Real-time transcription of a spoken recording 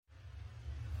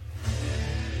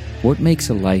What makes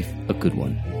a life a good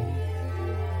one?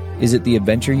 Is it the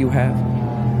adventure you have?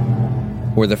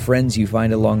 Or the friends you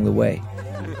find along the way?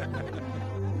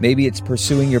 Maybe it's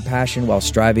pursuing your passion while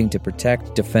striving to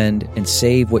protect, defend, and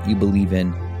save what you believe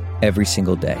in every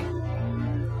single day.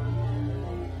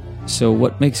 So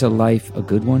what makes a life a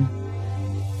good one?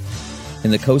 In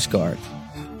the Coast Guard,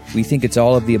 we think it's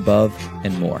all of the above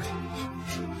and more.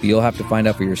 But you'll have to find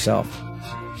out for yourself.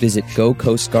 Visit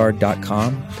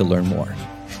gocoastguard.com to learn more.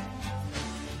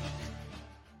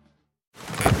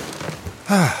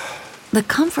 The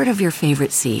comfort of your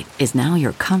favorite seat is now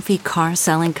your comfy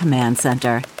car-selling command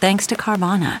center, thanks to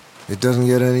Carvana. It doesn't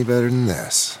get any better than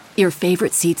this. Your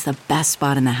favorite seat's the best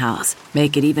spot in the house.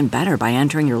 Make it even better by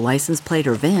entering your license plate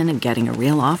or VIN and getting a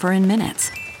real offer in minutes.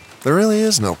 There really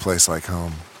is no place like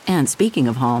home. And speaking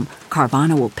of home,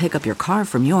 Carvana will pick up your car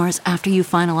from yours after you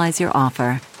finalize your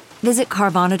offer. Visit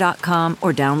Carvana.com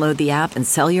or download the app and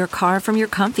sell your car from your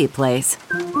comfy place.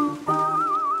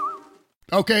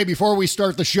 Okay, before we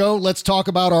start the show, let's talk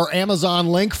about our Amazon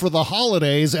link for the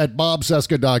holidays at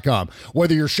bobcesca.com.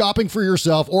 Whether you're shopping for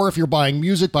yourself or if you're buying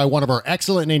music by one of our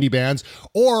excellent indie bands,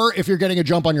 or if you're getting a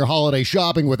jump on your holiday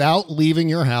shopping without leaving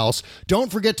your house,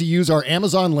 don't forget to use our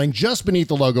Amazon link just beneath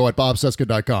the logo at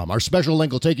bobcesca.com. Our special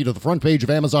link will take you to the front page of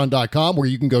amazon.com where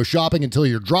you can go shopping until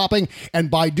you're dropping,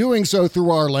 and by doing so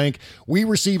through our link, we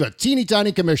receive a teeny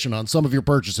tiny commission on some of your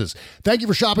purchases. Thank you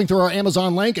for shopping through our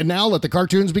Amazon link, and now let the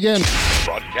cartoons begin.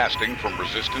 Broadcasting from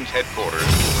Resistance headquarters,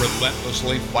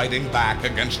 relentlessly fighting back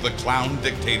against the clown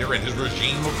dictator and his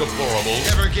regime of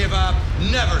deplorables. Never give up,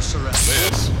 never surrender.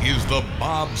 This is the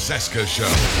Bob Cesca Show,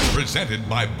 presented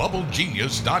by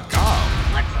BubbleGenius.com.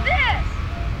 What's this?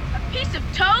 A piece of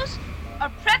toast?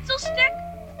 A pretzel stick?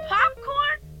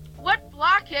 Popcorn? What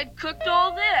blockhead cooked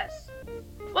all this?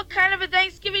 What kind of a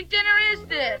Thanksgiving dinner is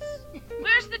this?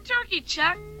 Where's the turkey,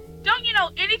 Chuck? Don't you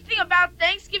know anything about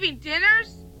Thanksgiving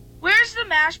dinners? Where's the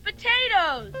mashed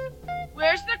potatoes?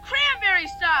 Where's the cranberry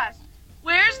sauce?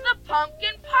 Where's the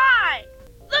pumpkin pie?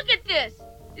 Look at this.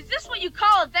 Is this what you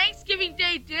call a Thanksgiving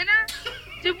Day dinner?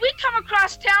 Did we come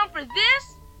across town for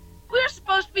this? We're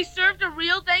supposed to be served a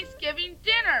real Thanksgiving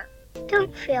dinner.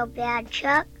 Don't feel bad,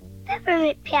 Chuck.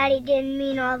 Peppermint Patty didn't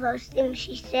mean all those things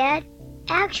she said.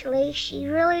 Actually, she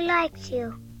really likes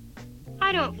you.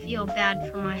 I don't feel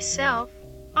bad for myself.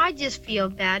 I just feel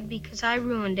bad because I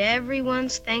ruined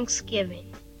everyone's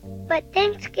Thanksgiving. But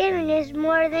Thanksgiving is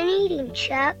more than eating,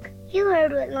 Chuck. You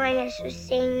heard what Linus was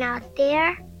saying out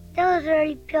there. Those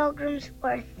early pilgrims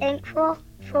were thankful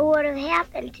for what had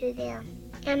happened to them.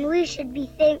 And we should be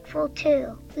thankful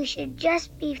too. We should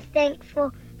just be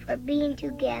thankful for being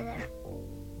together.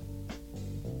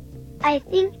 I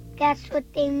think that's what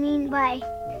they mean by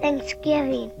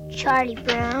Thanksgiving, Charlie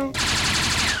Brown.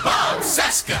 Bob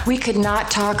Cesca. We could not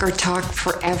talk or talk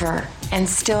forever and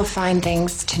still find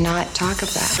things to not talk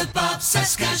about. The Bob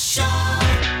Cesca Show.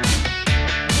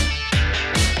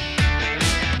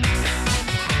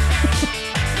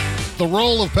 The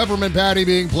role of Peppermint Patty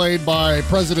being played by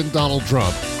President Donald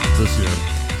Trump this year.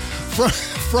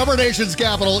 From our nation's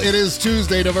capital, it is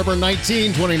Tuesday, November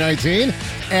 19, 2019,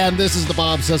 and this is the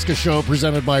Bob Cesca Show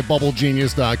presented by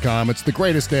BubbleGenius.com. It's the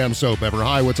greatest damn soap ever.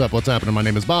 Hi, what's up? What's happening? My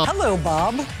name is Bob. Hello,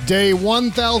 Bob. Day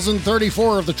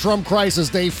 1034 of the Trump crisis,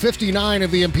 day 59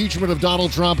 of the impeachment of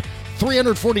Donald Trump,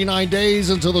 349 days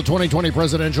until the 2020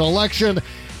 presidential election.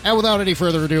 And without any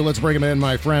further ado, let's bring him in,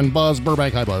 my friend Buzz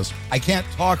Burbank. Hi, Buzz. I can't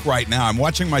talk right now. I'm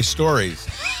watching my stories.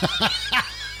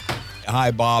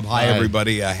 Hi, Bob. Hi,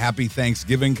 everybody. Happy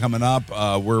Thanksgiving coming up.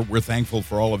 We're thankful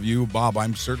for all of you. Bob,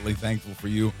 I'm certainly thankful for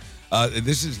you.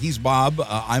 He's Bob.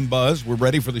 I'm Buzz. We're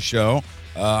ready for the show.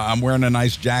 I'm wearing a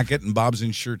nice jacket, and Bob's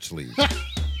in shirt sleeves.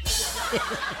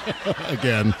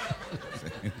 Again.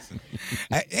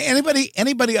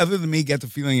 Anybody other than me get the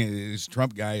feeling this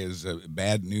Trump guy is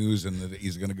bad news and that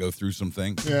he's going to go through some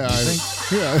things? Yeah,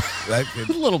 a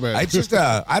little bit. I just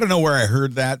I don't know where I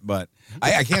heard that, but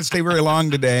I can't stay very long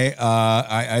today.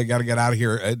 I got to get out of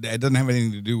here. It doesn't have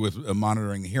anything to do with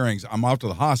monitoring the hearings. I'm off to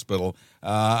the hospital.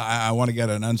 I want to get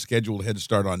an unscheduled head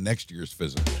start on next year's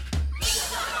physical.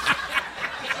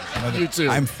 You too.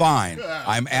 I'm fine.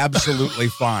 I'm absolutely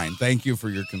fine. Thank you for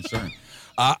your concern.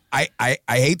 I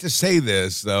hate to say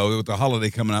this, though, with the holiday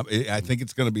coming up, I think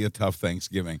it's going to be a tough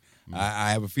Thanksgiving.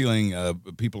 I have a feeling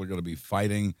people are going to be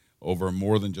fighting over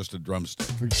more than just a drumstick.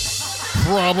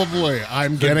 Probably.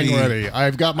 I'm getting ready.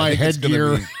 I've got my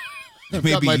headgear. I've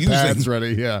got my pads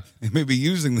ready, yeah. Maybe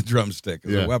using the drumstick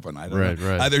as a weapon. I don't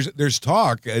know. Right. There's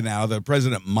talk now the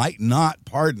president might not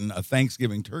pardon a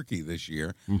Thanksgiving turkey this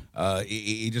year.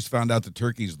 He just found out the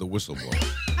turkey's the whistleblower.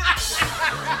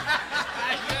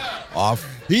 off.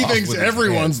 He off thinks with his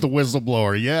everyone's head. the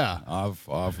whistleblower. Yeah.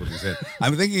 Off with his head.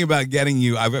 I'm thinking about getting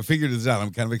you. I've figured this out.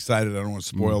 I'm kind of excited. I don't want to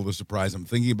spoil the surprise. I'm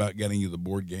thinking about getting you the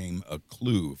board game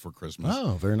Clue for Christmas.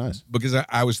 Oh, very nice. Because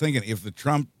I was thinking if the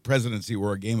Trump presidency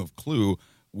were a game of Clue,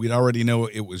 we'd already know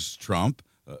it was Trump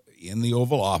in the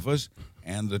Oval Office,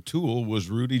 and the tool was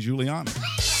Rudy Giuliani.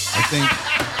 I think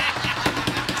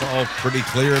it's all pretty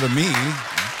clear to me.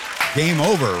 Game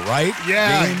over, right?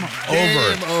 Yeah.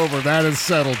 Game over. That is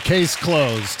settled. Case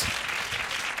closed.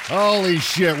 Holy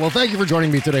shit. Well, thank you for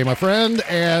joining me today, my friend.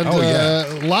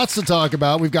 And lots to talk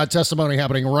about. We've got testimony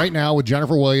happening right now with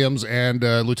Jennifer Williams and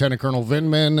Lieutenant Colonel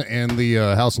Vindman and the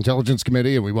House Intelligence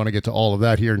Committee, and we want to get to all of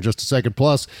that here in just a second.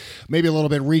 Plus, maybe a little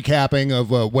bit recapping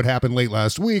of what happened late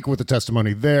last week with the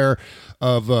testimony there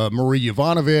of Marie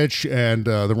Yovanovitch and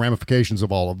the ramifications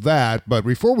of all of that. But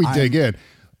before we dig in,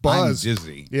 Buzz. I'm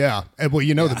dizzy. Yeah. And well,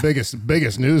 the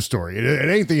biggest news story, it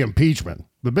ain't the impeachment.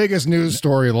 The biggest news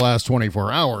story of the last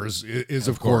 24 hours is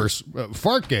of course,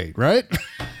 Fartgate, right?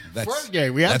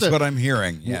 Fartgate. That's what I'm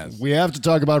hearing, yes. We have to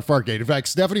talk about Fartgate. In fact,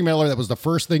 Stephanie Miller, that was the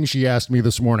first thing she asked me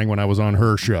this morning when I was on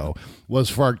her show, was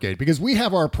Fartgate. Because we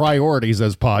have our priorities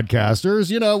as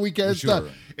podcasters. We get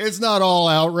it's not all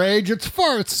outrage. It's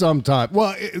farts sometimes.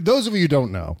 Well, those of you who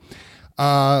don't know,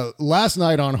 last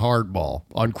night on Hardball,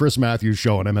 on Chris Matthews'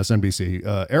 show on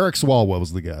MSNBC, Eric Swalwell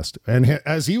was the guest. And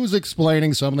as he was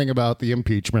explaining something about the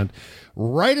impeachment,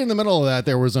 right in the middle of that,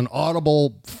 there was an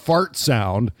audible fart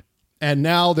sound. And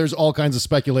now there's all kinds of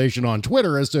speculation on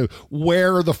Twitter as to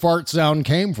where the fart sound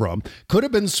came from. Could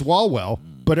have been Swalwell,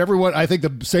 but I think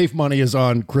the safe money is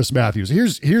on Chris Matthews.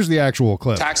 Here's the actual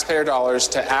clip. Taxpayer dollars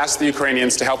to ask the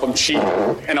Ukrainians to help them cheat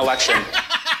an election.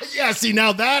 Yeah, see,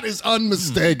 now that is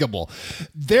unmistakable.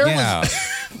 Well,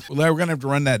 we're going to have to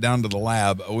run that down to the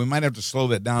lab. We might have to slow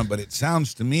that down, but it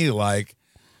sounds to me like,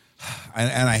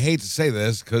 and I hate to say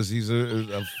this because he's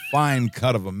a fine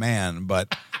cut of a man,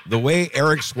 but the way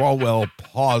Eric Swalwell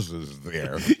pauses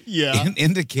there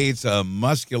indicates a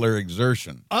muscular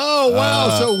exertion. Oh,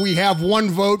 wow. So we have one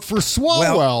vote for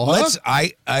Swalwell, huh?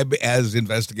 I, as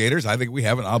investigators, I think we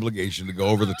have an obligation to go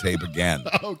over the tape again.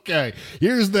 Okay.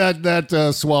 Here's that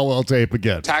Swalwell tape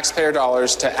again. Taxpayer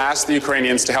dollars to ask the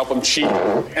Ukrainians to help them cheat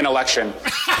an election.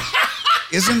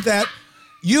 Isn't that...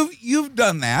 You've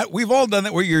done that. We've all done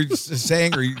that where you're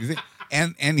saying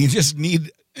and you just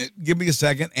need... Give me a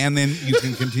second, and then you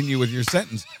can continue with your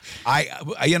sentence. I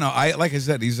like I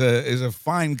said, he's a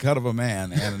fine cut of a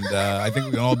man, and I think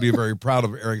we can all be very proud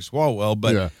of Eric Swalwell.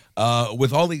 But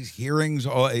with all these hearings,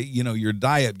 your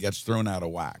diet gets thrown out of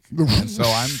whack, and so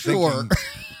I'm thinking,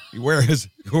 whereas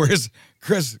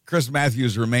Chris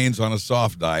Matthews remains on a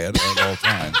soft diet at all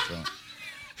times. So.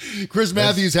 Chris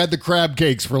Matthews had the crab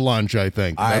cakes for lunch, I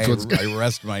think. I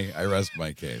rest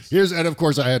my case. And of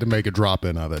course I had to make a drop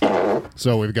in of it.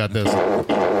 So we've got this.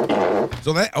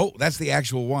 So that's the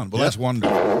actual one. Well, that's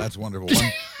wonderful. That's wonderful.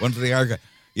 One for the archive.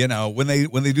 When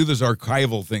they do those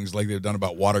archival things like they've done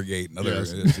about Watergate and other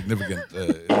significant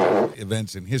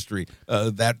events in history,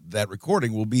 that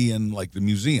recording will be in like the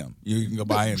museum. You can go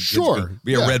by and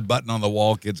be a red button on the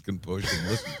wall. Kids can push and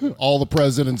listen. All the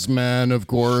President's Men, of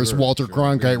course. Walter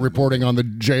Cronkite reporting on the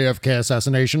JFK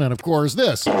assassination, and of course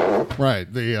this,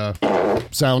 right? The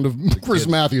sound of Chris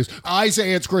Matthews. I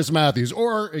say it's Chris Matthews,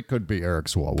 or it could be Eric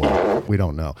Swalwell. We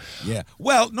don't know. Yeah.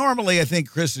 Well, normally I think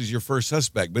Chris is your first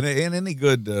suspect, but in any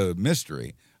good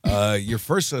mystery, your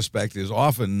first suspect is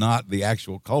often not the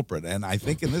actual culprit. And I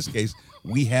think in this case,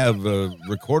 we have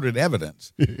recorded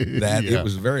evidence that it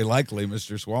was very likely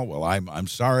Mr. Swalwell. I'm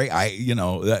sorry.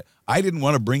 I didn't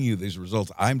want to bring you these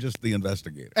results. I'm just the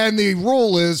investigator. And the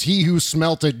rule is he who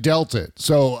smelt it dealt it.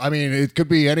 So, I mean, it could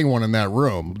be anyone in that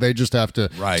room. They just have to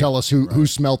tell us who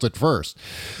smelt it first.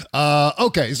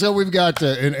 Okay, so we've got,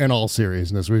 in all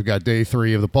seriousness, we've got day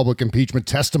 3 of the public impeachment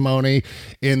testimony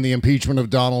in the impeachment of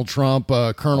Donald Trump.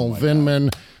 Colonel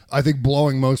Vindman, I think,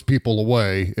 blowing most people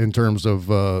away in terms of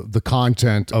the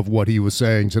content of what he was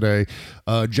saying today.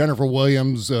 Jennifer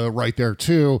Williams right there,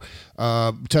 too,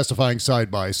 testifying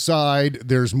side by side.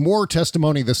 There's more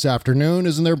testimony this afternoon,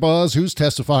 isn't there, Buzz? Who's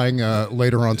testifying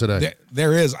later on today?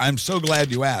 There is. I'm so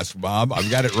glad you asked, Bob.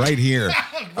 I've got it right here.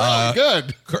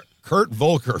 Good. Kurt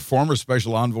Volker, former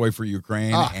special envoy for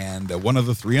Ukraine, and one of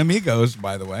the 3 amigos,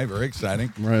 by the way, very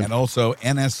exciting, and also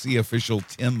NSC official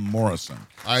Tim Morrison.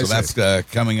 That's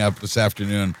coming up this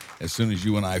afternoon as soon as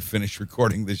you and I finish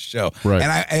recording this show. Right.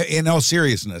 And in all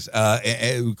seriousness,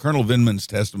 Colonel Vindman's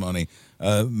testimony,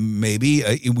 maybe,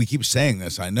 we keep saying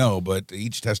this, I know, but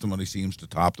each testimony seems to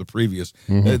top the previous.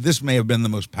 This may have been the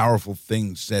most powerful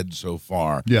thing said so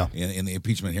far in the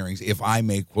impeachment hearings, if I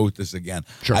may quote this again.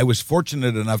 Sure. I was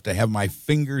fortunate enough to have my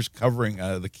fingers covering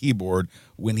the keyboard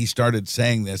when he started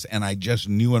saying this, and I just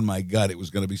knew in my gut it was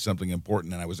going to be something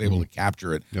important, and I was able to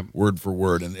capture it word for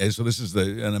word. And so this is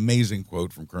an amazing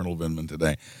quote from Colonel Vindman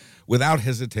today. Without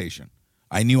hesitation,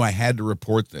 I knew I had to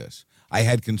report this. I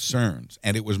had concerns,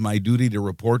 and it was my duty to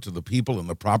report to the people in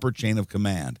the proper chain of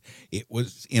command. It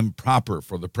was improper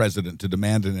for the president to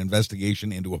demand an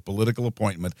investigation into a political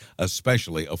appointment,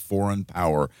 especially a foreign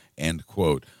power, end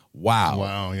quote. Wow.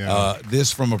 Wow, yeah.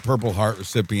 This from a Purple Heart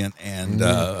recipient and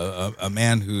a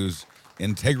man whose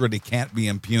integrity can't be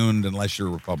impugned unless you're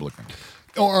Republican.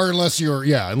 Or unless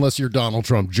you're Donald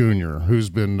Trump Jr., who's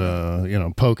been,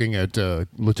 poking at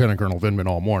Lieutenant Colonel Vindman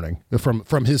all morning,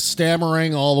 from his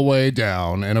stammering all the way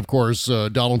down. And of course,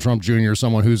 Donald Trump Jr.,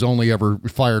 someone who's only ever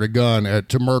fired a gun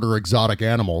to murder exotic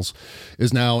animals,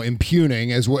 is now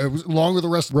impugning, along with the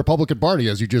rest of the Republican Party,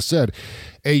 as you just said,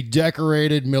 a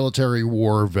decorated military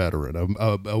war veteran,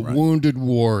 a wounded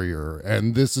warrior,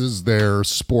 and this is their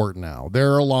sport now.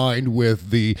 They're aligned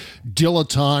with the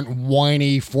dilettante,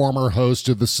 whiny former host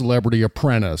of The Celebrity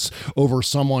Apprentice over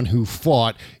someone who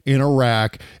fought in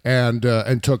Iraq and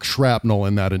took shrapnel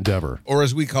in that endeavor. Or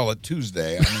as we call it,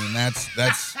 Tuesday. I mean,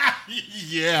 that's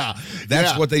yeah,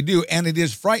 that's what they do, and it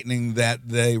is frightening that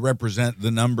they represent the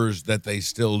numbers that they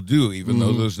still do, even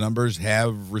though those numbers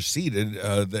have receded.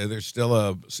 There's still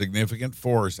a significant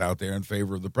force out there in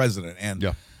favor of the president,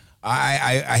 and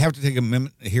I have to take a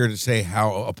minute here to say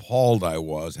how appalled I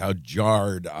was, how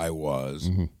jarred I was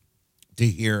to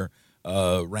hear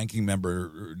Ranking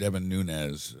Member Devin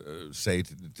Nunes say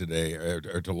today,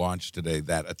 or to launch today,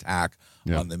 that attack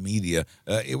on the media.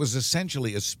 It was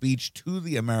essentially a speech to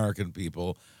the American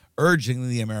people, urging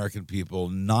the American people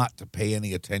not to pay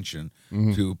any attention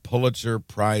to Pulitzer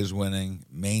Prize-winning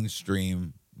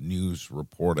mainstream news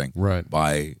reporting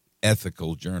by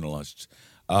ethical journalists.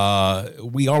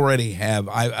 We already have.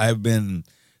 I've been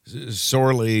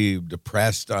sorely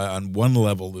depressed on one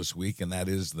level this week, and that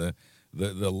is the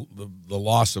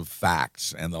loss of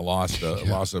facts and the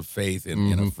loss of faith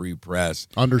in a free press.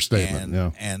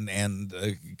 Understatement, and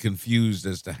confused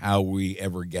as to how we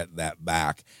ever get that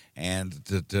back, and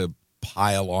to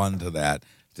pile on to that.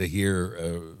 To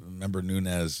hear Member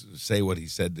Nunes say what he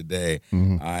said today,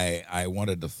 I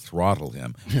wanted to throttle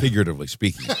him, figuratively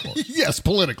speaking, of course. Yes,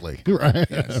 politically, right?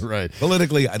 Yes. Right.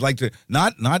 Politically, I'd like to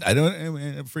not. I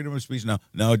don't freedom of speech.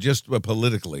 No, just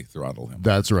politically throttle him.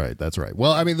 That's right.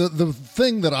 Well, I mean, the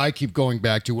thing that I keep going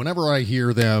back to whenever I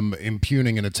hear them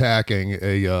impugning and attacking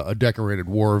a decorated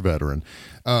war veteran,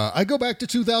 I go back to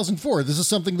 2004. This is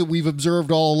something that we've observed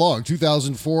all along.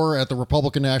 2004 at the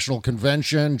Republican National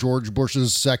Convention, George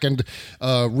Bush's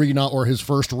his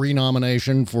first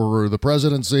renomination for the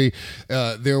presidency.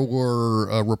 There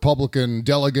were Republican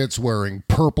delegates wearing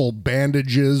purple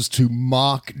bandages to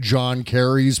mock John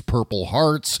Kerry's Purple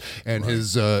Hearts and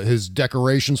his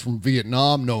decorations from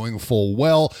Vietnam, knowing full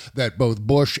well that both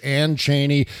Bush and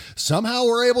Cheney somehow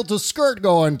were able to skirt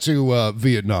going to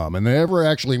Vietnam, and they never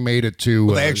actually made it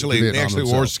to. They actually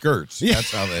wore skirts. Yeah.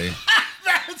 That's how they.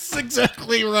 That's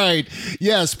exactly right.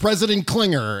 Yes, President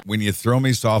Klinger. When you throw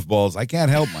me softballs, I can't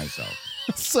help myself.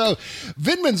 So,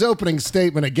 Vindman's opening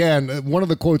statement, again, one of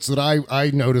the quotes that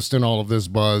I noticed in all of this,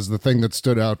 Buzz, the thing that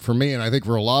stood out for me, and I think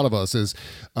for a lot of us, is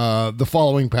the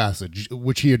following passage,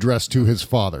 which he addressed to his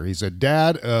father. He said,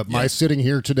 "Dad, my sitting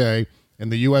here today in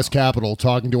the U.S. Capitol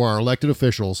talking to our elected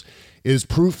officials is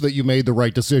proof that you made the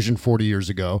right decision 40 years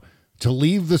ago to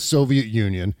leave the Soviet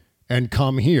Union and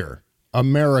come here,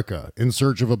 America, in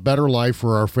search of a better life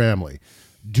for our family.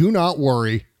 Do not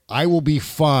worry, I will be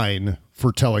fine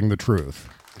for telling the truth."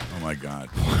 Oh, my God.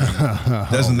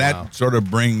 Doesn't that sort of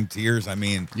bring tears? I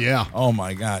mean, oh,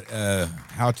 my God.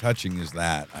 How touching is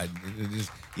that? I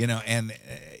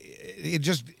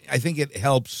think it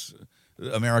helps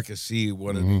America see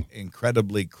what an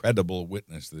incredibly credible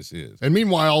witness this is. And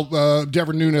meanwhile,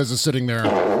 Devin Nunes is sitting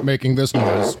there making this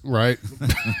noise, right?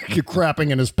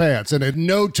 Crapping in his pants. And at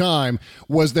no time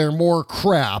was there more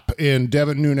crap in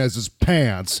Devin Nunes'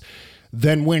 pants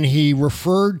than when he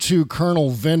referred to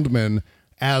Colonel Vindman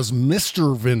as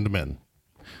Mr. Vindman,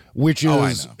 which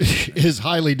is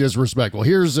highly disrespectful.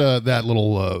 Here's that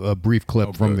little brief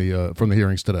clip from the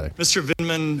hearings today. Mr.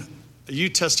 Vindman, you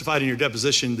testified in your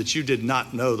deposition that you did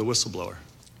not know the whistleblower.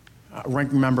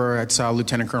 Ranking member, it's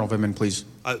Lieutenant Colonel Vindman, please.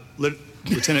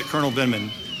 Lieutenant Colonel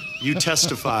Vindman, you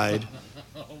testified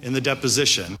in the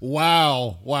deposition.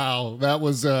 Wow, that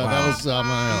was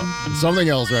something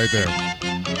else right there.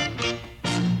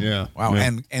 Yeah. Wow,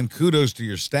 yeah. And kudos to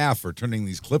your staff for turning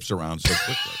these clips around so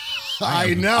quickly.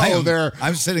 I know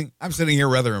I'm sitting here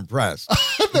rather impressed.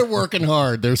 They're working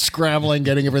hard. They're scrambling,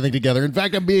 getting everything together. In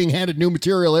fact, I'm being handed new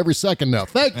material every second now.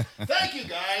 Thank you,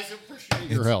 guys.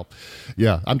 Appreciate your help.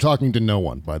 Yeah, I'm talking to no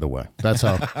one, by the way. That's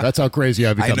how crazy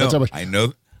I've become.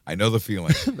 I know the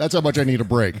feeling. That's how much I need a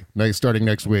break starting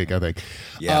next week, I think.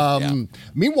 Yeah.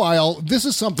 Meanwhile, this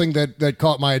is something that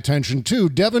caught my attention, too.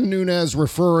 Devin Nunes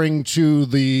referring to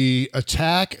the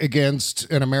attack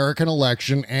against an American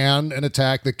election and an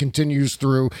attack that continues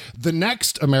through the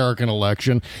next American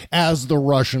election as the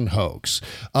Russian hoax.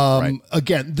 Right.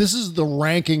 Again, this is the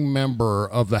ranking member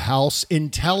of the House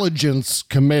Intelligence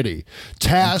Committee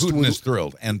tasked and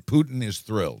Putin is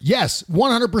thrilled. Yes,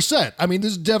 100%. I mean,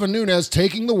 this is Devin Nunes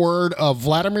taking the word of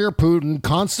Vladimir Putin,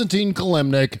 Konstantin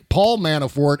Kilimnik, Paul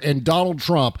Manafort, and Donald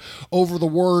Trump over the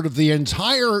word of the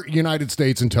entire United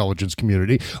States intelligence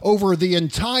community, over the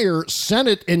entire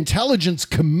Senate Intelligence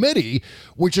Committee,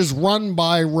 which is run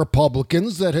by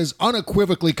Republicans, that has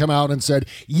unequivocally come out and said,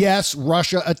 yes,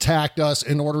 Russia attacked us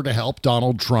in order to help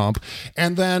Donald Trump.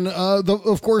 And then,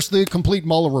 of course, the complete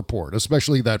Mueller report,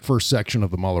 especially that first section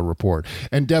of the Mueller report.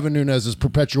 And Devin Nunes is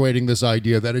perpetuating this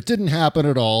idea that it didn't happen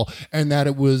at all and that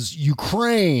it was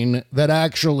Ukraine that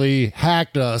actually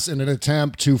hacked us in an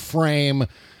attempt to frame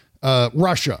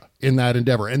Russia in that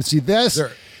endeavor. And see, this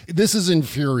is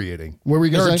infuriating.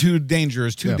 There are two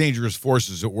dangerous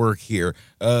forces at work here.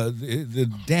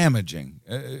 The damaging,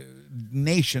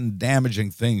 nation-damaging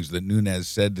things that Nunes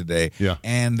said today,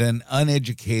 and an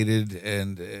uneducated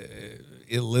and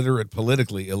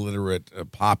politically illiterate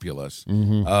populace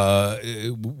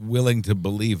willing to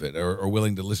believe it or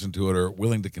willing to listen to it or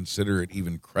willing to consider it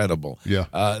even credible.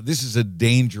 This is a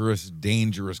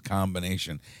dangerous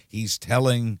combination. He's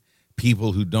telling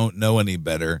people who don't know any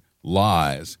better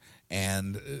lies.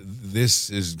 And this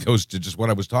goes to just what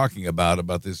I was talking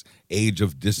about this age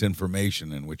of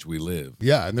disinformation in which we live.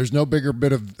 Yeah, and there's no bigger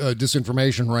bit of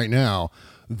disinformation right now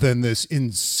than this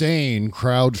insane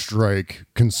CrowdStrike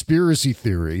conspiracy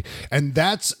theory. And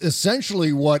that's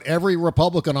essentially what every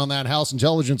Republican on that House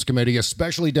Intelligence Committee,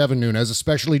 especially Devin Nunes,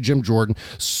 especially Jim Jordan,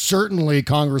 certainly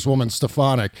Congresswoman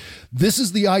Stefanik, this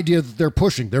is the idea that they're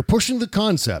pushing. They're pushing the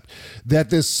concept that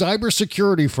this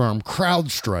cybersecurity firm,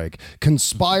 CrowdStrike,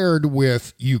 conspired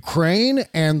with Ukraine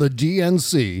and the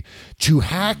DNC to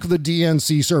hack the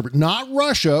DNC server. Not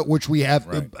Russia, which we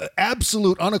have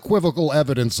absolute unequivocal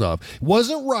evidence of. It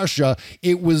wasn't Russia.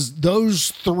 It was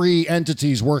those three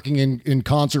entities working in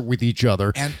concert with each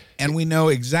other. And we know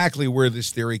exactly where this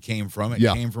theory came from. It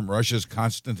came from Russia's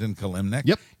Konstantin Kilimnik.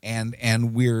 Yep.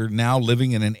 And we're now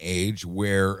living in an age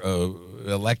where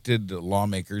elected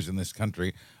lawmakers in this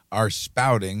country are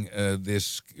spouting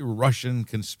this Russian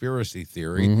conspiracy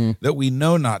theory that we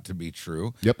know not to be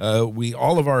true.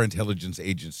 All of our intelligence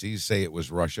agencies say it was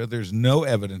Russia. There's no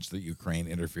evidence that Ukraine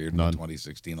interfered in the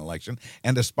 2016 election.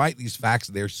 And despite these facts,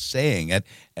 they're saying it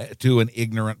to an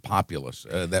ignorant populace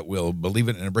that will believe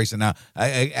it and embrace it. Now,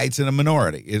 it's in a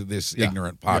minority, this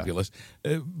ignorant populace,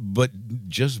 but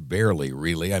just barely,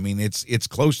 really. I mean, it's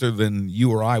closer than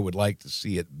you or I would like to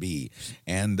see it be.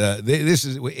 And this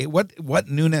is what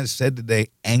Nunes said today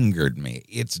angered me.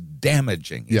 It's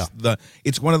damaging.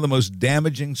 It's one of the most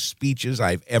damaging speeches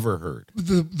I've ever heard.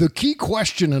 The key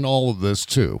question in all of this,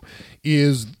 too,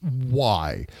 is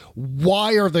why?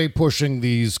 Why are they pushing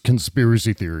these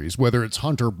conspiracy theories? Whether it's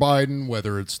Hunter Biden,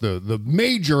 whether it's the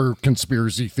major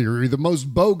conspiracy theory, the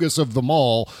most bogus of them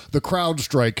all, the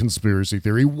CrowdStrike conspiracy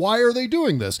theory. Why are they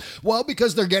doing this? Well,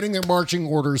 because they're getting their marching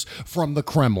orders from the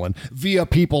Kremlin via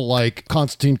people like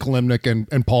Konstantin Kilimnik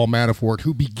and Paul Manafort,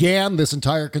 who began this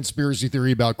entire conspiracy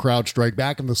theory about CrowdStrike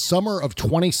back in the summer of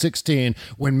 2016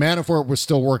 when Manafort was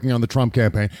still working on the Trump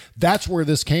campaign. That's where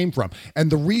this came from.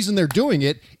 And the reason they're doing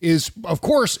it is, of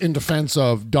course, in defense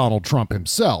of Donald Trump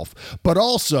himself, but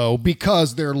also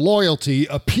because their loyalty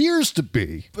appears to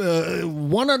be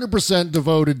 100%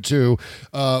 devoted to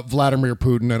Vladimir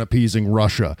Putin and appeasing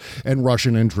Russia and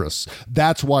Russian interests.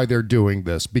 That's why they're doing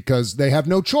this, because they have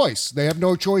no choice. They have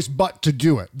no choice but to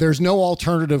do it. There's no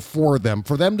alternative for them.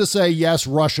 For them to say, yes,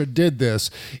 Russia did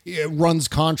this, it runs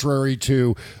contrary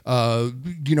to,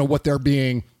 what they're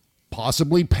being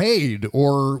possibly paid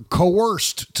or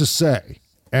coerced to say.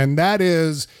 And that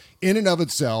is, in and of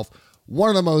itself, one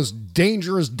of the most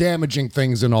dangerous, damaging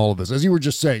things in all of this. As you were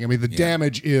just saying, I mean, the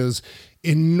damage is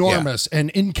enormous and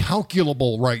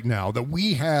incalculable right now that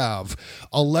we have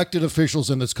elected officials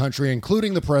in this country,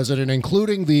 including the president,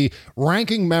 including the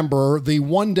ranking member,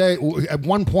 at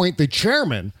one point, the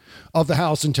chairman of the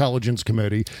House Intelligence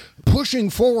Committee, pushing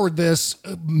forward this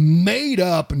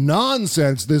made-up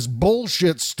nonsense, this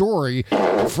bullshit story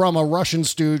from a Russian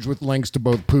stooge with links to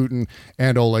both Putin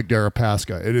and Oleg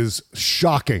Deripaska. It is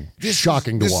shocking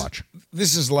to watch.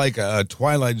 This is like a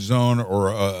Twilight Zone or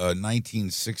a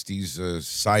 1960s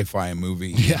sci-fi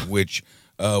movie in which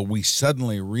we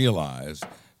suddenly realize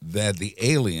that the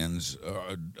aliens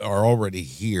are already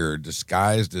here,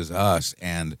 disguised as us,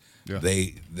 and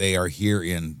they are here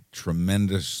in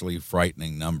tremendously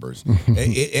frightening numbers.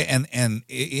 and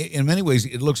in many ways,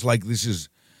 it looks like this is.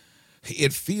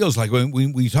 It feels like when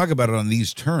we talk about it on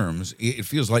these terms, it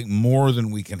feels like more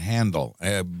than we can handle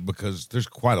because there's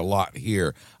quite a lot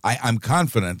here. I'm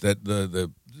confident that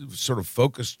the sort of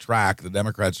focused track the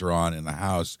Democrats are on in the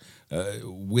House,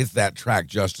 with that track,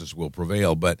 justice will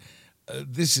prevail. But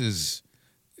this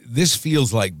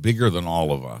feels like bigger than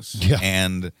all of us,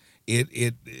 and that's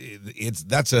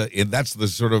the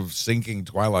sort of sinking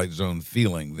Twilight Zone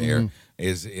feeling there.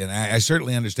 And I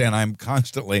certainly understand. I'm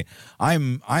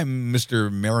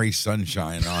Mr. Merry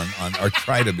Sunshine on or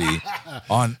try to be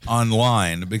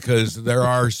online because there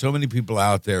are so many people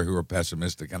out there who are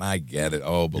pessimistic, and I get it.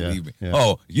 Oh, believe me. Yeah.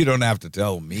 Oh, you don't have to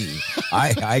tell me.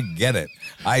 I get it.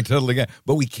 I totally get it.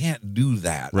 But we can't do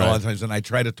that a lot of times, and I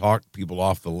try to talk people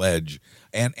off the ledge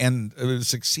and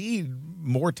succeed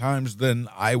more times than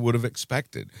I would have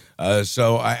expected.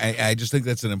 So I just think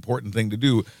that's an important thing to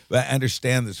do. I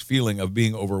understand this feeling of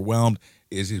being overwhelmed.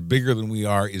 Is it bigger than we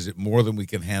are? Is it more than we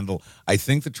can handle? I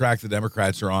think the track the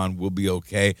Democrats are on will be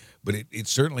okay, but it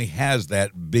certainly has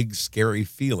that big, scary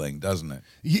feeling, doesn't it?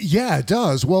 Yeah, it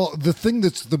does. Well, the thing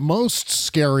that's the most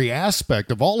scary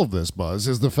aspect of all of this, Buzz,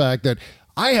 is the fact that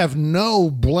I have no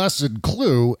blessed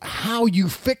clue how you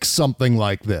fix something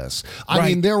like this. I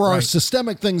mean, there are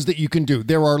systemic things that you can do.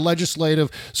 There are legislative,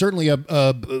 certainly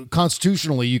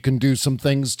constitutionally, you can do some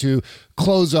things to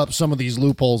close up some of these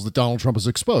loopholes that Donald Trump has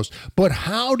exposed. But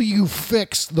how do you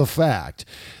fix the fact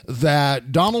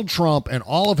that Donald Trump and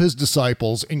all of his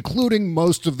disciples, including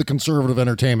most of the conservative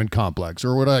entertainment complex,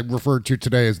 or what I referred to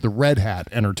today as the Red Hat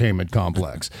entertainment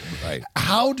complex,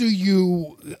 how do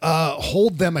you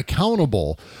hold them accountable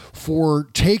for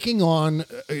taking on,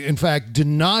 in fact,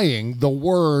 denying the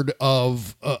word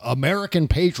of American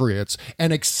patriots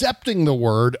and accepting the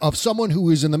word of someone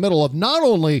who is in the middle of not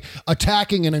only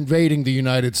attacking and invading the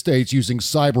United States using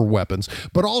cyber weapons,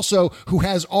 but also who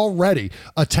has already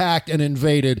attacked and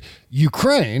invaded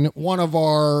Ukraine, one of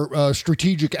our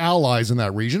strategic allies in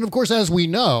that region. Of course, as we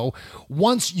know,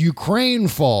 once Ukraine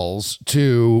falls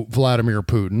to Vladimir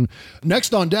Putin,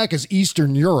 next on deck is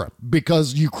Eastern Europe,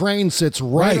 because Ukraine sits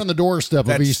right on the doorstep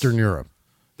of Eastern Europe.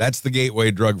 That's the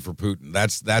gateway drug for Putin.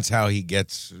 That's how he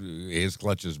gets his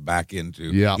clutches back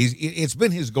into. Yeah. It's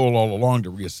been his goal all along to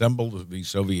reassemble the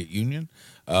Soviet Union.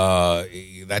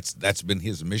 That's been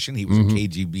his mission. He was a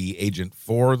KGB agent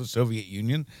for the Soviet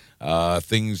Union.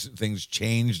 Things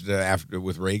changed after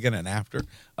with Reagan and after,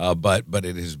 but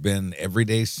it has been every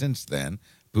day since then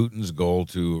Putin's goal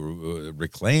to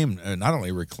not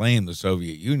only reclaim the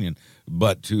Soviet Union,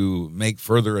 but to make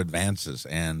further advances.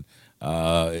 And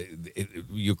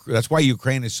that's why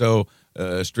Ukraine is so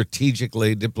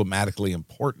strategically, diplomatically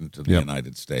important to the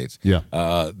United States.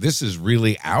 This is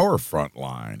really our front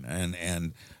line, and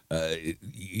in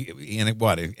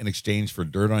exchange for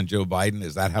dirt on Joe Biden,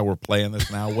 is that how we're playing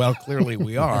this now? Well, clearly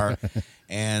we are,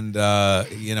 and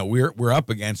we're up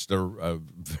against a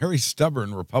very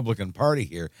stubborn Republican Party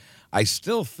here. I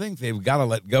still think they've got to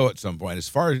let go at some point. As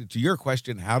far as to your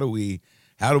question, how do we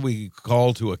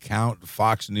call to account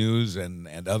Fox News and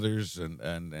others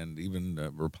and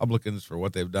even Republicans for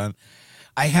what they've done?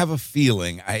 I have a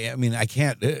feeling. I mean, I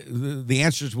can't. The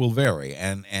answers will vary,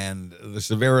 and the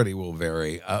severity will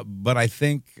vary. But I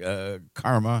think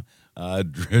karma,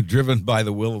 driven by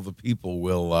the will of the people,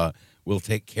 will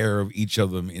take care of each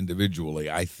of them individually.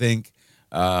 I think.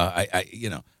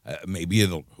 Maybe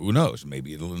it'll. Who knows?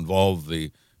 Maybe it'll involve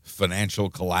the financial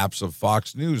collapse of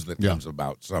Fox News that comes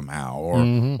about somehow,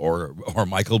 or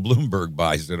Michael Bloomberg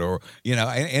buys it, or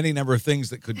any number of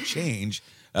things that could change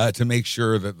to make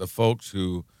sure that the folks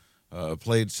who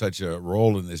played such a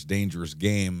role in this dangerous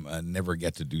game never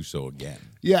get to do so again.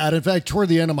 Yeah, and in fact, toward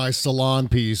the end of my Salon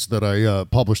piece that I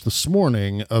published this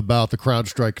morning about the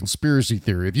CrowdStrike conspiracy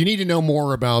theory, if you need to know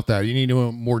more about that, you need to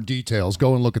know more details,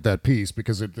 go and look at that piece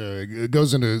because it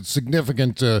goes into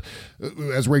significant,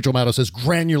 as Rachel Maddow says,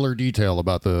 granular detail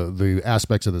about the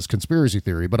aspects of this conspiracy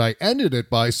theory. But I ended it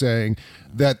by saying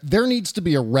that there needs to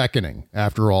be a reckoning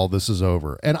after all this is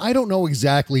over. And I don't know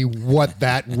exactly what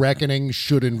that reckoning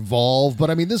should involve, but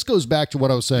I mean, this goes back to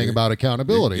what I was saying about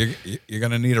accountability. You're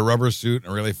going to need a rubber suit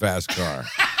and a really fast car.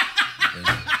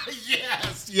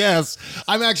 Yes,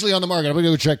 I'm actually on the market. I'm going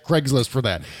to go check Craigslist for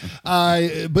that.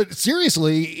 But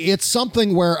seriously, it's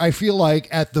something where I feel like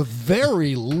at the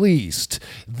very least,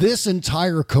 this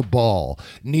entire cabal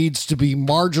needs to be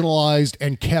marginalized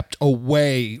and kept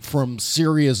away from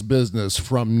serious business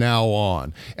from now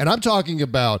on. And I'm talking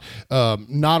about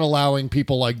not allowing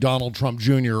people like Donald Trump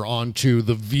Jr. onto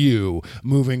The View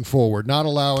moving forward, not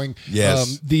allowing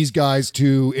these guys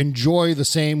to enjoy the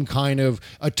same kind of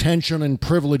attention and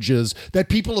privileges that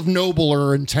people of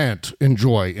nobler intent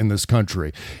enjoy in this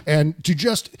country. And to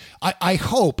just, I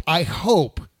hope,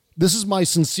 this is my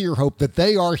sincere hope, that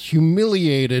they are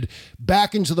humiliated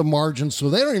back into the margins so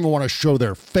they don't even want to show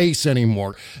their face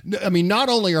anymore. I mean, not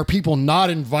only are people not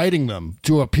inviting them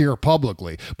to appear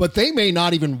publicly, but they may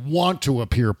not even want to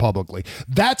appear publicly.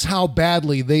 That's how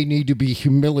badly they need to be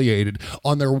humiliated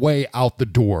on their way out the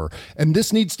door. And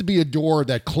this needs to be a door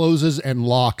that closes and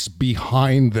locks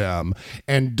behind them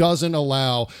and doesn't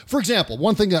allow, for example,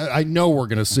 one thing that I know we're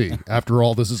going to see after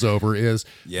all this is over is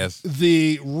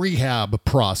the rehab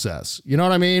process. You know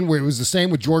what I mean? Where it was the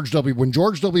same with George W. When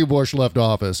George W. Bush left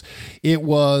office, it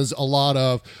was a lot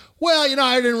of, well, you know,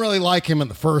 I didn't really like him in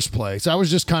the first place. I was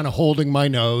just kind of holding my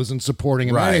nose and supporting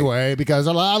him anyway because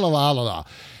la.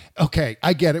 Okay,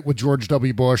 I get it with George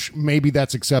W. Bush. Maybe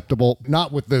that's acceptable.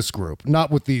 Not with this group,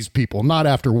 not with these people, not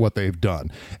after what they've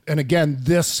done. And again,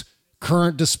 this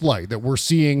current display that we're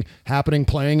seeing happening,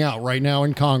 playing out right now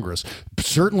in Congress,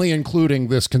 certainly including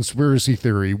this conspiracy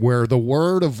theory where the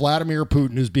word of Vladimir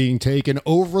Putin is being taken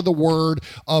over the word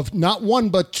of not one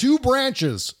but two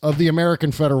branches of the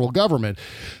American federal government.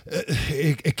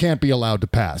 It can't be allowed to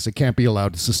pass. It can't be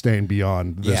allowed to sustain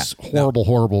beyond this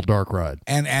horrible dark ride.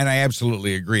 And I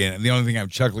absolutely agree. And the only thing I'm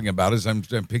chuckling about is I'm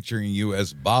picturing you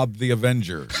as Bob the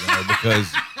Avenger, because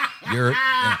you're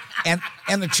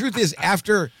and the truth is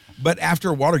after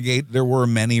Watergate, there were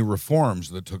many reforms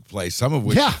that took place, some of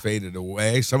which faded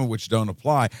away, some of which don't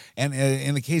apply. And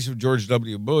in the case of George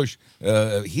W. Bush,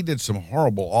 he did some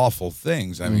horrible, awful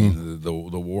things. I mean, the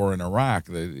war in Iraq,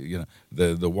 the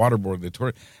waterboard, the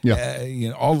torture,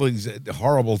 all these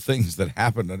horrible things that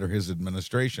happened under his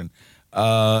administration.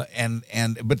 But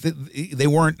they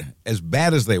weren't as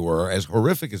bad as they were, as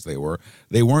horrific as they were.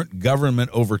 They weren't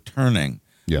government overturning.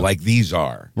 Like these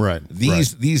are. Right.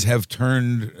 These have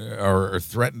turned or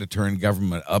threatened to turn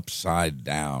government upside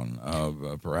down,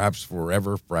 perhaps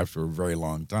forever, perhaps for a very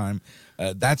long time.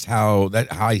 That's how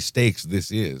that high stakes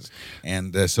this is.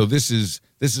 And so this is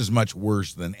much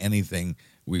worse than anything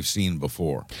we've seen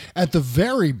before. At the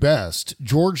very best,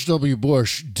 George W.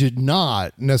 Bush did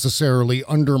not necessarily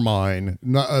undermine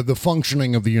the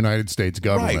functioning of the United States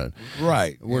government.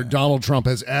 Right. Where Donald Trump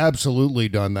has absolutely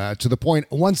done that to the point,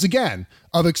 once again,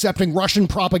 of accepting Russian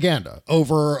propaganda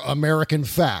over American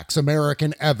facts,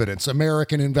 American evidence,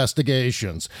 American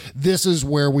investigations. This is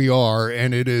where we are,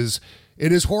 and it is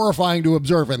horrifying to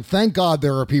observe, and thank God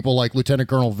there are people like Lieutenant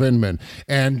Colonel Vindman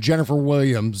and Jennifer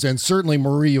Williams and certainly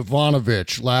Marie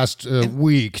Yovanovitch last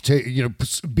week,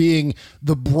 being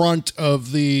the brunt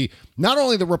of not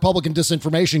only the Republican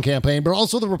disinformation campaign, but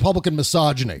also the Republican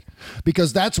misogyny,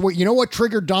 because that's what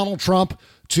triggered Donald Trump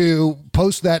to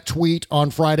post that tweet on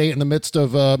Friday in the midst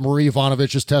of Marie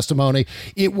Yovanovitch's testimony.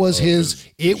 It was his,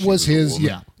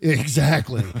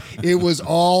 exactly. It was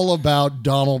all about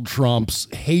Donald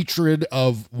Trump's hatred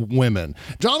of women.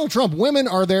 Donald Trump, women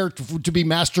are there to be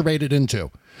masturbated into.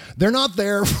 They're not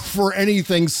there for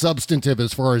anything substantive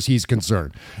as far as he's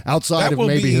concerned, outside of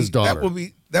maybe his daughter.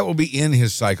 That will be in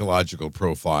his psychological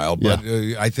profile, but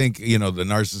I think the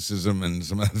narcissism and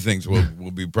some other things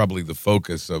will be probably the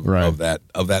focus of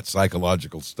that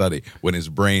psychological study when his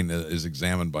brain is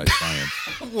examined by science.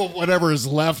 Well, whatever is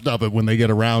left of it when they get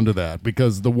around to that,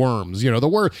 because the worms, if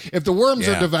the worms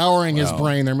are devouring his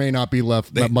brain, there may not be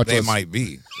left that much. They might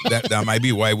be. That might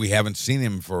be why we haven't seen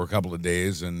him for a couple of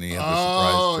days, and he had the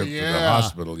surprise trip to the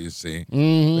hospital. You see,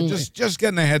 but just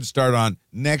getting a head start on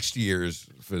next year's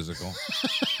physical.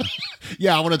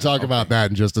 Yeah, I want to talk about that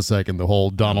in just a second, the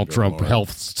whole Donald Trump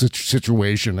health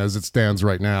situation as it stands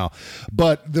right now.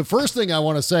 But the first thing I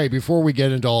want to say before we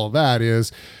get into all of that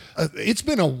is it's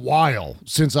been a while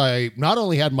since I not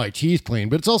only had my teeth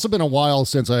cleaned, but it's also been a while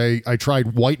since I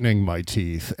tried whitening my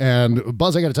teeth. And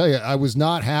Buzz, I got to tell you, I was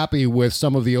not happy with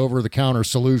some of the over-the-counter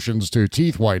solutions to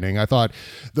teeth whitening. I thought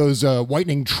those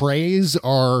whitening trays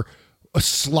are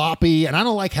sloppy, and I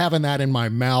don't like having that in my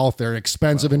mouth. They're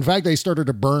expensive. In fact, they started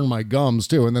to burn my gums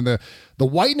too. And then the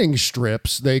whitening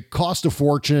strips, they cost a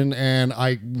fortune, and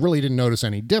I really didn't notice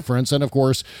any difference. And of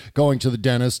course, going to the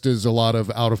dentist is a lot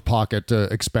of out-of-pocket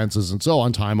expenses and so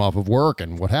on, time off of work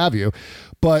and what have you.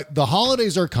 But the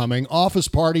holidays are coming, office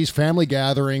parties, family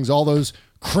gatherings, all those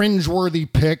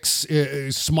cringeworthy pics,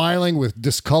 smiling with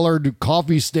discolored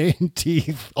coffee-stained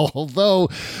teeth, although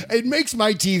it makes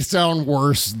my teeth sound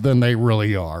worse than they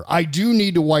really are. I do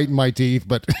need to whiten my teeth,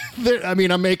 but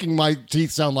I'm making my teeth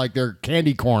sound like they're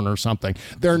candy corn or something.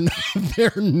 They're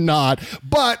not,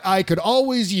 but I could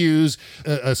always use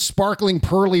a sparkling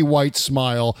pearly white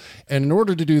smile, and in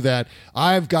order to do that,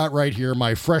 I've got right here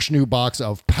my fresh new box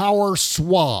of Power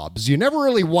Swabs. You never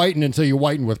really whiten until you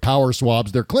whiten with Power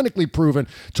Swabs. They're clinically proven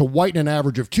to whiten an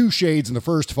average of 2 shades in the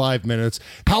first 5 minutes.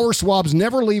 Power Swabs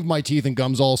never leave my teeth and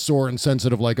gums all sore and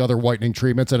sensitive like other whitening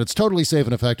treatments, and it's totally safe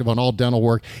and effective on all dental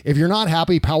work. If you're not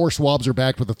happy, Power Swabs are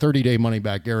backed with a 30-day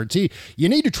money-back guarantee. You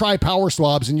need to try Power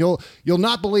Swabs, and you'll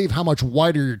not believe how much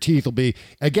whiter your teeth will be,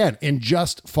 again, in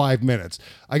just 5 minutes.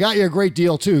 I got you a great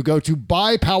deal, too. Go to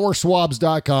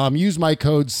buypowerswabs.com. Use my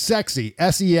code SEXY,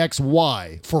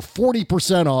 S-E-X-Y, for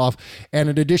 40% off and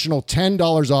an additional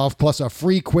 $10 off plus a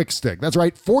free quick stick. That's right,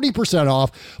 40%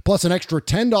 off plus an extra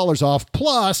 $10 off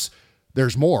plus,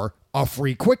 there's more, a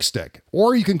free quick stick.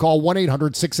 Or you can call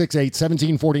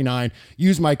 1-800-668-1749.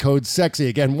 Use my code SEXY.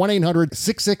 Again,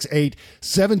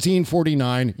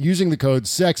 1-800-668-1749 using the code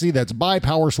SEXY. That's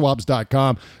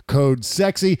buypowerswabs.com, code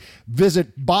SEXY.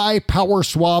 Visit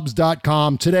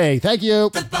buypowerswabs.com today. Thank you.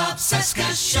 The Bob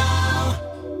Cesca Show.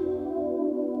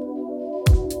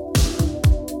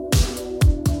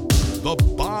 The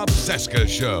Bob Cesca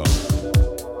Show.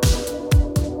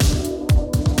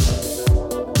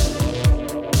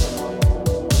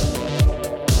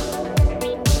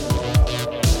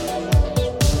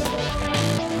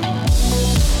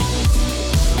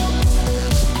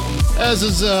 As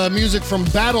is music from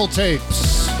Battle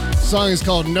Tapes. The song is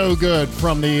called No Good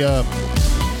from the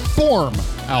Form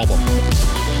album.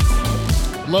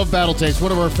 Love Battle Tapes.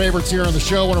 One of our favorites here on the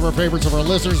show. One of our favorites of our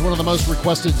listeners. One of the most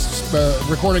requested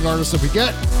recording artists that we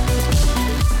get.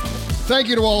 Thank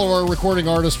you to all of our recording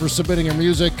artists for submitting your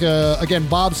music. Again,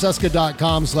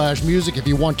 bobcesca.com/music if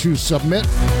you want to submit.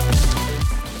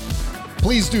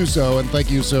 Please do so, and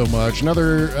thank you so much.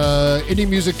 Another Indie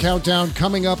Music Countdown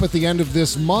coming up at the end of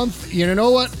this month. You know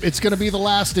what? It's going to be the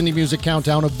last Indie Music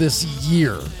Countdown of this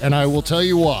year, and I will tell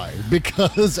you why.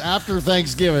 Because after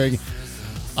Thanksgiving,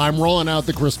 I'm rolling out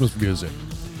the Christmas music.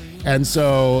 And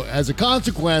so, as a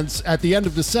consequence, at the end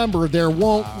of December, there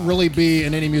won't really be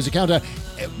an Indie Music Countdown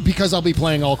because I'll be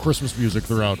playing all Christmas music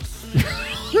throughout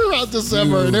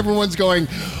December, and everyone's going,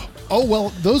 oh, well,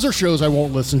 those are shows I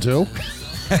won't listen to.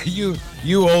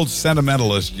 You old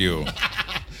sentimentalist, you.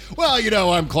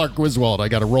 Well, I'm Clark Griswold. I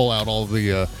got to roll out all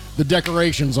the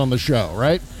decorations on the show,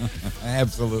 right?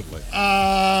 Absolutely.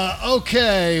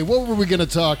 Okay, what were we going to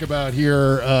talk about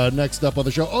here next up on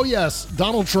the show? Oh, yes,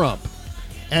 Donald Trump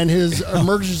and his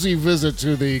emergency visit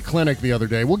to the clinic the other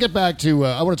day. We'll get back to,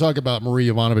 I want to talk about Marie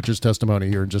Yovanovitch's testimony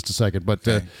here in just a second, but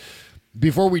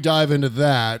before we dive into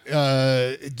that,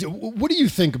 what do you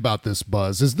think about this,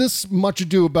 Buzz? Is this much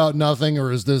ado about nothing,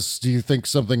 or is this, do you think,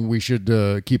 something we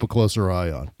should keep a closer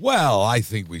eye on? Well, I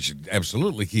think we should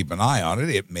absolutely keep an eye on it.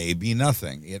 It may be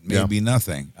nothing. It may be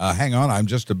nothing. Hang on, I'm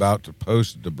just about to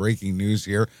post the breaking news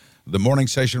here. The morning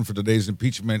session for today's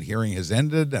impeachment hearing has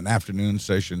ended. An afternoon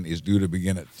session is due to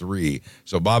begin at 3.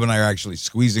 So Bob and I are actually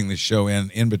squeezing the show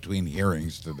in between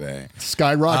hearings today.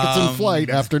 Skyrockets in flight,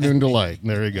 afternoon delay.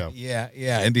 There you go. Yeah,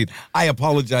 indeed. I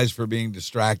apologize for being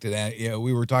distracted.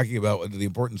 We were talking about the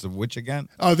importance of which again?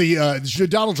 Oh, the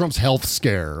Donald Trump's health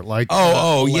scare.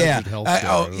 Yeah. Health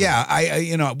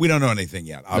scare. We don't know anything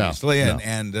yet, obviously, No.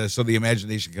 and so the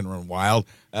imagination can run wild.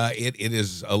 It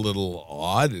is a little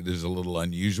odd. It is a little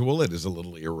unusual. It is a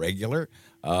little irregular,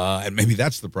 and maybe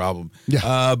that's the problem.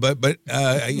 Yeah. But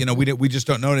we just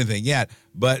don't know anything yet.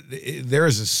 But there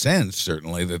is a sense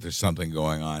certainly that there's something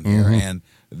going on here, and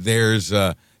there's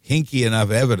hinky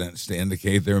enough evidence to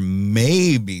indicate there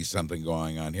may be something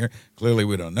going on here. Clearly,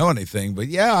 we don't know anything, but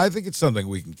yeah, I think it's something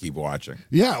we can keep watching.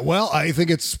 Yeah, well, I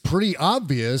think it's pretty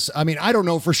obvious. I mean, I don't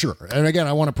know for sure. And again,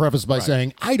 I want to preface by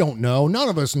saying I don't know. None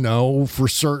of us know for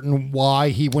certain why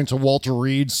he went to Walter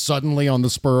Reed suddenly on the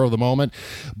spur of the moment.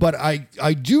 But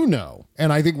I do know,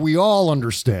 and I think we all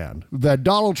understand, that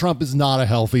Donald Trump is not a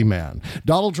healthy man.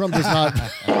 Donald Trump does not...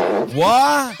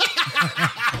 What?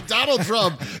 Donald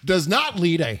Trump does not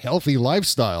lead a healthy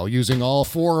lifestyle using all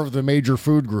 4 of the major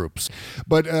food groups.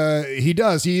 But he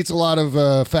does. He eats a lot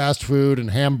of fast food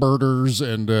and hamburgers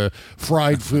and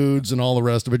fried foods and all the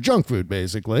rest of it. Junk food,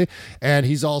 basically. And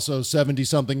he's also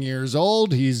 70-something years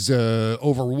old. He's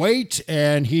overweight,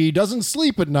 and he doesn't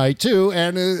sleep at night, too,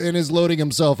 and is loading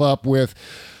himself up with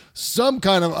some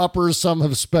kind of uppers. Some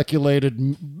have speculated,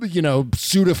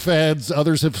 Sudafeds.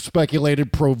 Others have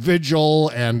speculated Provigil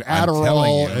and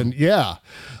Adderall. And yeah,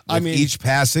 I mean, each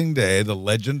passing day, the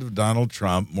legend of Donald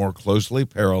Trump more closely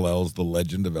parallels the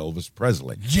legend of Elvis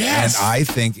Presley. Yes. And I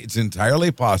think it's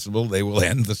entirely possible they will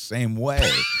end the same way.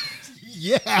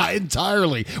 Yeah,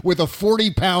 entirely, with a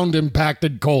 40-pound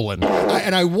impacted colon.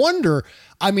 And I wonder,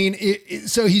 I mean,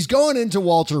 so he's going into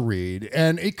Walter Reed,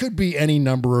 and it could be any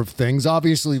number of things.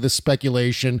 Obviously, the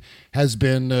speculation has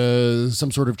been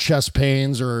some sort of chest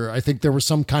pains, or I think there was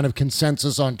some kind of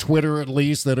consensus on Twitter, at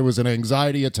least, that it was an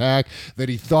anxiety attack, that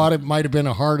he thought it might have been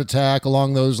a heart attack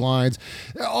along those lines.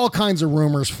 All kinds of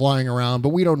rumors flying around, but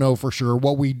we don't know for sure.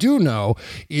 What we do know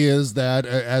is that,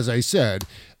 as I said,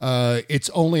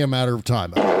 it's only a matter of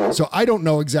time. So I don't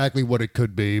know exactly what it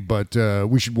could be, but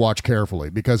we should watch carefully,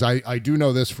 because I do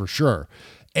know this for sure.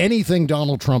 Anything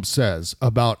Donald Trump says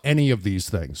about any of these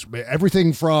things,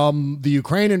 everything from the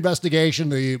Ukraine investigation,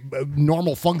 the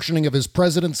normal functioning of his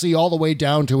presidency, all the way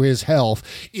down to his health,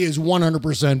 is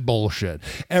 100% bullshit.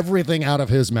 Everything out of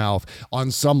his mouth on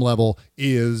some level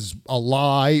is a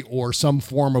lie or some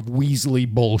form of Weasley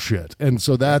bullshit. And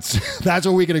so that's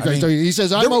what we can expect. So he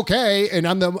says, I'm okay. And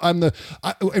and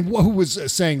who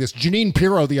was saying this? Jeanine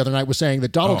Pirro the other night was saying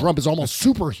that Donald Trump is almost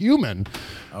superhuman.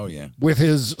 Oh, yeah. With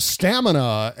his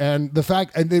stamina and the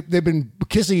fact, and they've been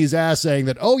kissing his ass saying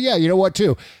that, oh, yeah, you know what,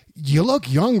 too? You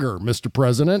look younger, Mr.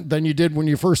 President, than you did when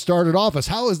you first started office.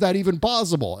 How is that even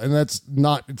possible? And it's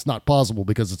not possible,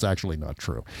 because it's actually not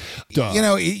true. Duh. You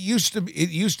know, it used to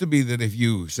be that if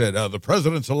you said, the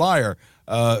president's a liar,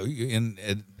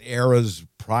 in eras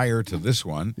prior to this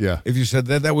one, if you said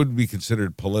that would be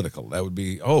considered political. That would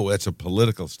be, that's a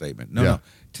political statement. No.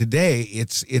 Today,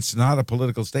 it's not a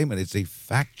political statement. It's a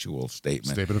factual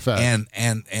statement. Statement of fact.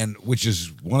 And which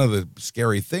is one of the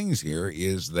scary things here,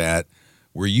 is that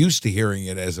we're used to hearing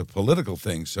it as a political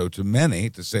thing. So to many,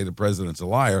 to say the president's a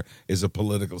liar is a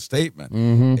political statement.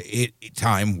 Mm-hmm.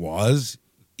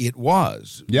 It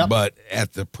was. Yep. But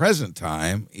at the present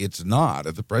time, it's not.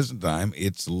 At the present time,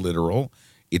 it's literal.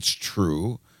 It's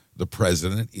true. The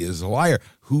president is a liar.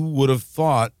 Who would have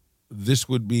thought this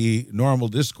would be normal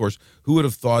discourse? Who would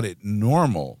have thought it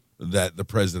normal that the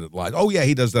president lied? Oh, yeah,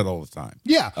 he does that all the time.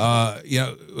 Yeah.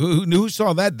 Who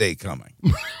saw that day coming?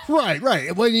 Right.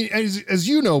 Well, as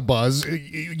you know, Buzz,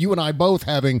 you and I both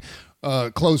having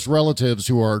close relatives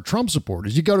who are Trump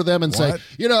supporters, you go to them and say,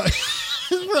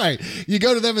 right. You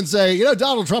go to them and say,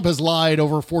 Donald Trump has lied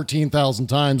over 14,000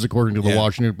 times, according to the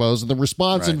Washington Post. And the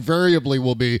response invariably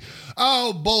will be,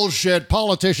 oh, bullshit.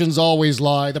 Politicians always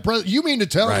lie. You mean to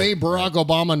tell me Barack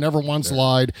Obama never once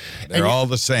lied? They're all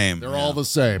the same. They're all the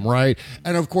same, right?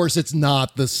 And of course, it's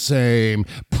not the same.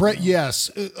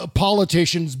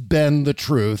 Politicians bend the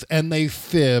truth, and they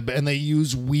fib, and they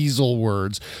use weasel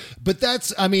words. But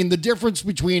that's, the difference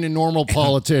between a normal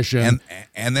politician.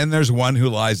 And then there's one who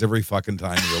lies every fucking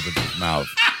time he opens his mouth.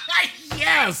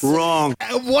 Yes. Wrong.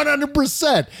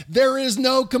 100%. There is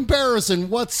no comparison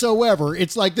whatsoever.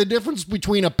 It's like the difference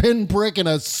between a pinprick and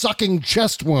a sucking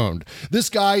chest wound. This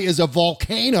guy is a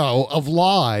volcano of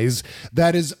lies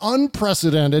that is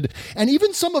unprecedented. And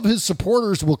even some of his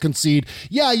supporters will concede,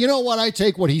 yeah, you know what? I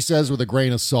take what he says with a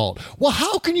grain of salt. Well,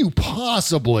 how can you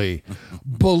possibly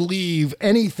believe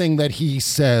anything that he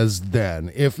says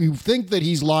then? If you think that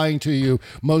he's lying to you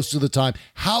most of the time,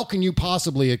 how can you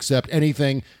possibly accept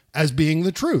anything as being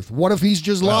the truth? What if he's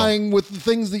just lying with the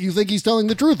things that you think he's telling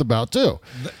the truth about, too?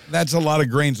 That's a lot of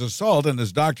grains of salt, and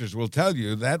as doctors will tell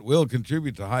you, that will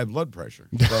contribute to high blood pressure.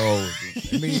 So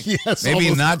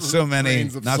maybe not so many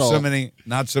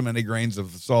grains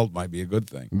of salt might be a good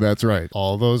thing. That's right.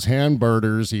 All those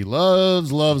hamburgers, he loves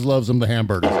them, the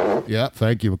hamburgers. Yeah,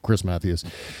 thank you, Chris Matthews.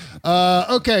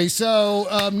 Okay,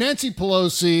 so Nancy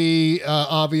Pelosi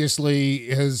obviously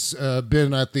has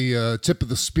been at the tip of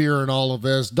the spear in all of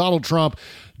this. Donald Trump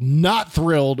not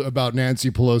thrilled about Nancy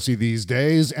Pelosi these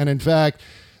days, and in fact,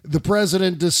 the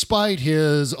president, despite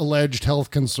his alleged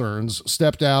health concerns,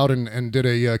 stepped out and did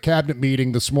a cabinet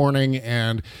meeting this morning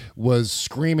and was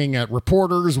screaming at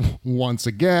reporters once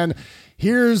again.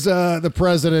 Here's the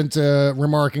president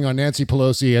remarking on Nancy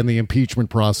Pelosi and the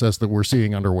impeachment process that we're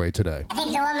seeing underway today. I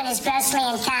think the woman is grossly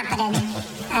incompetent.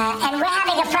 And we're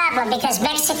having a problem because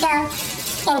Mexico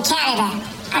and Canada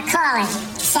are calling,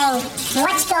 saying,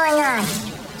 what's going on?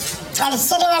 And it's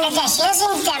sitting on her desk. She doesn't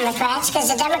need Democrats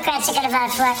because the Democrats are going to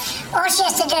vote for it. All she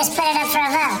has to do is put it up for a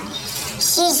vote.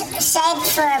 She's said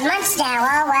for months now,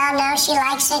 oh, well, no, she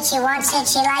likes it, she wants it,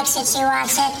 she likes it, she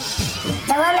wants it.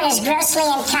 The woman is grossly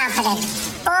incompetent.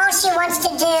 All she wants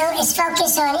to do is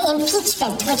focus on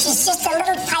impeachment, which is just a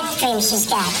little pipe dream she's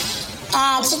got.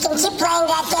 And she can keep playing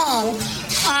that game.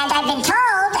 And I've been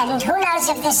told, and who knows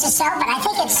if this is so, but I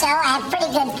think it's so, I have pretty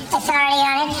good authority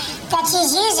on it, that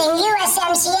she's using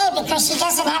USMCA because she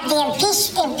doesn't have the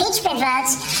impeachment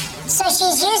votes. So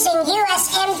she's using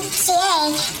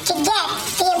USMCA to get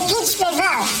the impeachment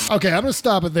vote. Okay, I'm going to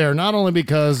stop it there, not only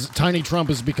because Tiny Trump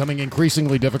is becoming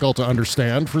increasingly difficult to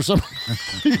understand for some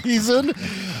reason.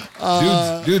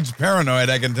 Dude's paranoid,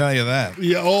 I can tell you that.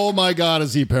 Yeah, oh my God,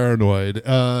 is he paranoid.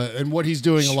 And what he's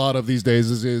doing a lot of these days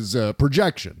is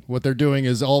projection. What they're doing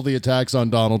is all the attacks on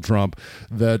Donald Trump,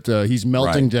 that he's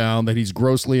melting down, that he's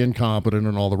grossly incompetent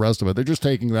and all the rest of it. They're just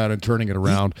taking that and turning it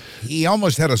around. He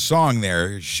almost had a song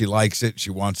there. She likes it, she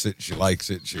wants it, she likes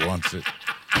it, she wants it.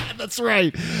 That's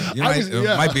right. You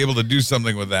might be able to do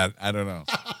something with that. I don't know.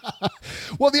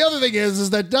 Well, the other thing is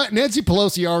that Nancy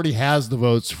Pelosi already has the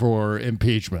votes for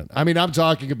impeachment. I mean, I'm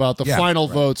talking about the final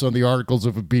votes on the articles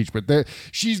of impeachment.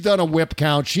 She's done a whip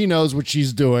count. She knows what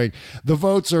she's doing. The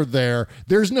votes are there.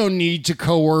 There's no need to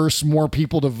coerce more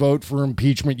people to vote for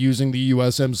impeachment using the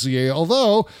USMCA.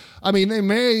 Although, I mean, there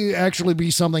may actually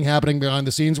be something happening behind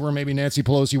the scenes where maybe Nancy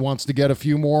Pelosi wants to get a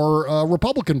few more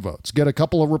Republican votes, get a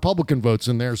couple of Republican votes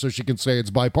in there so she can say it's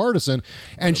bipartisan.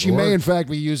 And she may, in fact,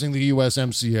 be using the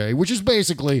USMCA, which is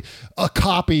basically a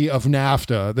copy of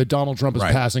NAFTA that Donald Trump is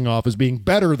passing off as being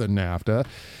better than NAFTA.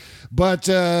 But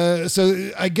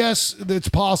so I guess it's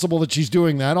possible that she's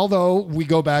doing that, although we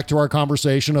go back to our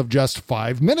conversation of just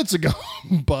 5 minutes ago,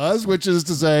 Buzz, which is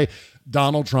to say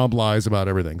Donald Trump lies about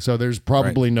everything. So there's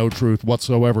probably no truth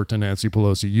whatsoever to Nancy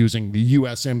Pelosi using the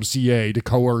USMCA to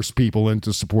coerce people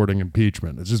into supporting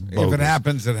impeachment. It's just bogus. If it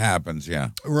happens, it happens, yeah.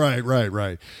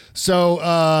 Right. So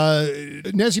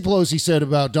Nancy Pelosi said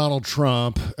about Donald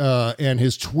Trump and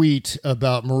his tweet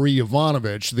about Marie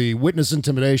Yovanovitch, the witness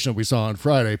intimidation that we saw on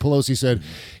Friday. Pelosi said,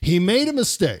 he made a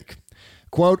mistake.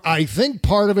 Quote, I think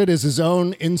part of it is his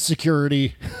own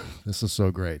insecurity. This is so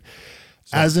great.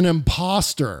 As an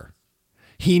imposter.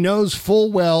 He knows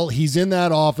full well he's in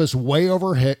that office way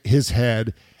over his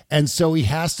head, and so he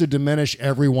has to diminish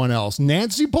everyone else.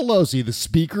 Nancy Pelosi, the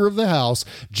Speaker of the House,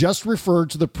 just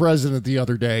referred to the president the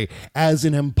other day as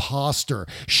an imposter.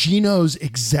 She knows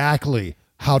exactly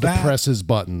how to press his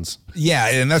buttons. Yeah,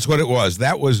 and that's what it was.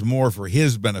 That was more for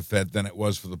his benefit than it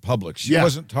was for the public. She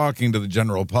wasn't talking to the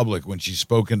general public when she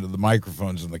spoke into the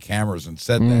microphones and the cameras and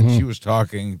said that. She was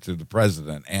talking to the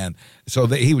president, and so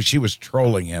she was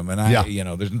trolling him. And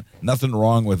there's nothing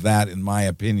wrong with that, in my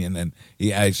opinion. And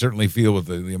I certainly feel with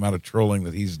the amount of trolling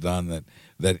that he's done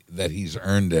that he's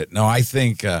earned it. No, I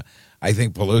think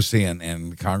Pelosi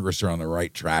and Congress are on the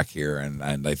right track here,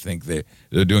 and I think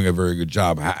they're doing a very good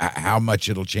job. How much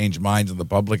it'll change minds in the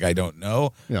public, I don't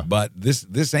know. Yeah. But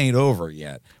this ain't over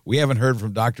yet. We haven't heard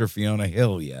from Dr. Fiona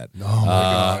Hill yet,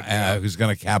 who's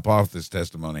going to cap off this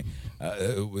testimony.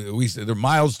 There are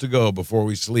miles to go before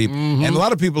we sleep, and a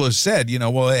lot of people have said,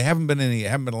 there haven't been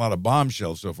a lot of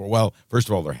bombshells so far. Well, first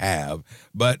of all, there have,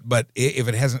 but if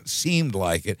it hasn't seemed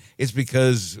like it, it's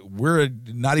because we're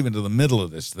not even to the middle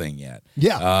of this thing yet.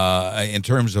 Yeah. In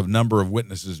terms of number of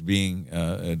witnesses being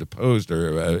deposed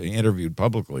or interviewed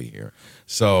publicly here.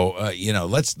 So,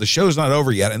 the show's not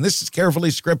over yet, and this is carefully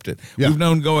scripted. Yeah. We've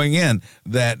known going in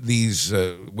that these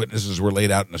witnesses were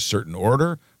laid out in a certain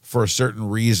order for a certain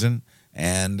reason.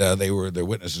 and their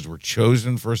witnesses were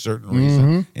chosen for a certain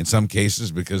reason. In some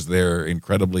cases, because they're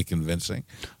incredibly convincing.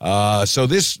 So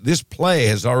this play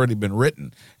has already been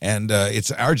written, and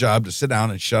it's our job to sit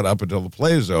down and shut up until the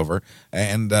play is over,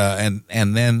 and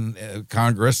then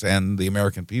Congress and the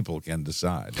American people can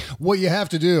decide. What you have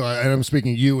to do, and I'm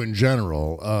speaking you in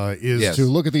general, is to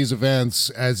look at these events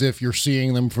as if you're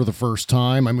seeing them for the first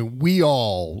time. I mean, we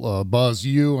all, Buzz,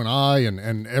 you and I,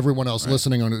 and everyone else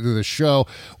listening to this show,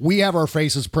 we have our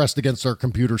faces pressed against our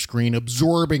computer screen,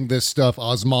 absorbing this stuff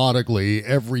osmotically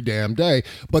every damn day.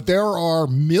 But there are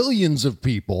millions of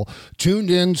people tuned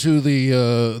into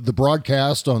the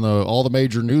broadcast on all the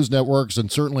major news networks,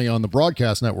 and certainly on the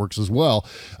broadcast networks as well,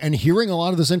 and hearing a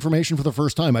lot of this information for the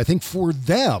first time. I think for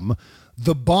them,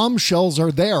 the bombshells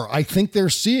are there. I think they're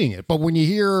seeing it. But when you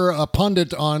hear a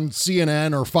pundit on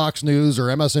CNN or Fox News or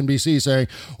MSNBC saying,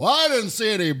 well, I didn't see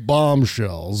any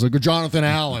bombshells. Like Jonathan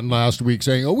Allen last week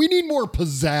saying, oh, we need more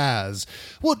pizzazz.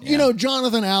 Well, you know,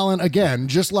 Jonathan Allen, again,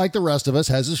 just like the rest of us,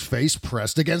 has his face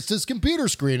pressed against his computer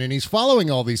screen, and he's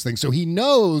following all these things. So he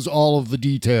knows all of the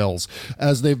details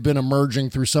as they've been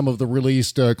emerging through some of the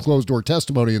released closed-door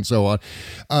testimony and so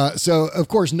on. So, of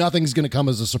course, nothing's going to come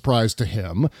as a surprise to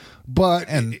him. But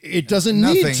it doesn't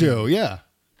need to, Yeah,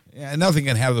 nothing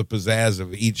can have the pizzazz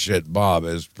of Eat Shit Bob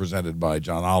as presented by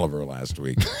John Oliver last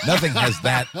week. Nothing has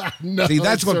that. No, see,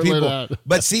 that's what people. Not.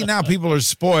 But see, now people are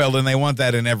spoiled and they want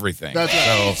that in everything. That's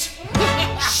right.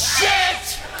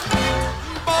 Shit!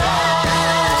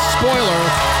 Spoiler.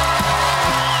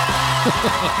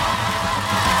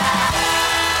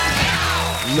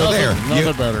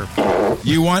 Nothing better.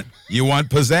 You want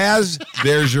pizzazz?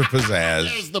 There's your pizzazz.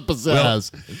 There's the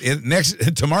pizzazz.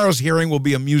 Well, tomorrow's hearing will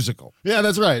be a musical. Yeah,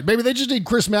 that's right. Maybe they just need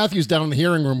Chris Matthews down in the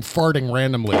hearing room farting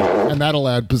randomly, and that'll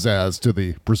add pizzazz to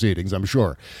the proceedings, I'm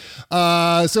sure.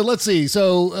 So let's see.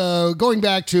 So going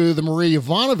back to the Marie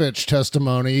Yovanovitch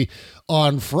testimony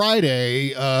on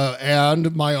Friday,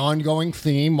 and my ongoing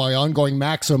theme, my ongoing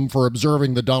maxim for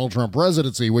observing the Donald Trump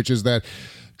presidency, which is that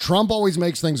Trump always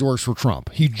makes things worse for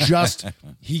Trump. He just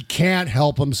he can't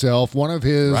help himself. One of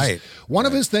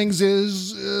his things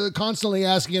is constantly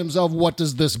asking himself, what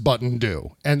does this button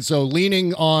do? And so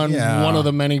leaning on one of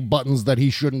the many buttons that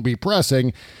he shouldn't be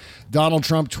pressing, Donald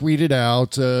Trump tweeted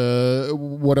out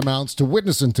what amounts to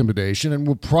witness intimidation and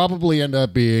will probably end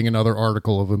up being another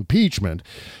article of impeachment.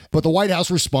 But the White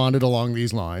House responded along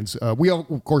these lines. We,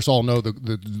 of course, all know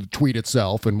the tweet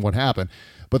itself and what happened.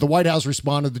 But the White House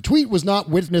responded, the tweet was not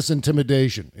witness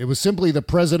intimidation. It was simply the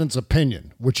president's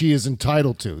opinion, which he is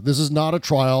entitled to. This is not a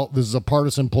trial. This is a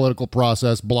partisan political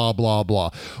process, blah, blah,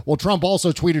 blah. Well, Trump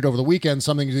also tweeted over the weekend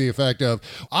something to the effect of,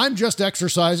 I'm just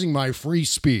exercising my free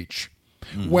speech.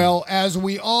 Mm-hmm. Well, as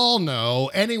we all know,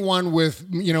 anyone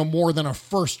with, more than a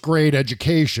first grade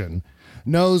education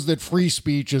knows that free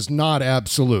speech is not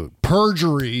absolute.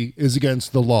 Perjury is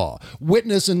against the law.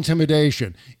 Witness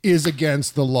intimidation is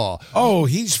against the law. Oh,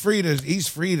 he's free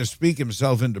to speak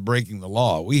himself into breaking the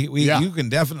law. You can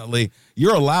definitely,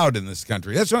 you're allowed in this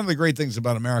country. That's one of the great things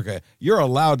about America. You're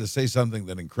allowed to say something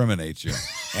that incriminates you.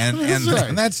 And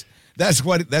that's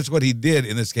what he did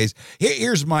in this case.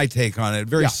 Here's my take on it.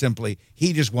 Very simply,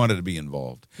 he just wanted to be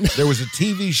involved. There was a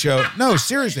TV show. No,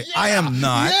 seriously, I am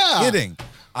not kidding.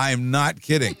 I'm not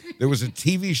kidding. There was a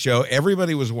TV show.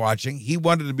 Everybody was watching. He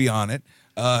wanted to be on it.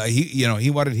 He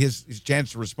wanted his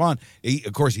chance to respond.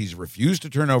 Of course, he's refused to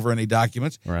turn over any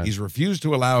documents. Right. He's refused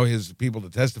to allow his people to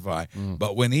testify.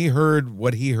 But when he heard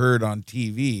what he heard on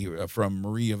TV from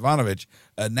Marie Yovanovitch,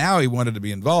 now he wanted to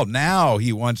be involved. Now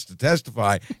he wants to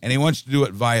testify, and he wants to do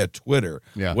it via Twitter.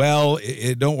 Yeah. Well,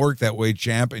 it don't work that way,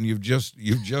 champ. And you've just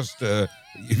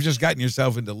gotten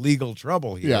yourself into legal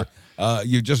trouble here. Yeah.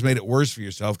 You've just made it worse for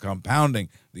yourself, compounding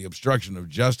the obstruction of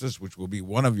justice, which will be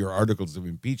one of your articles of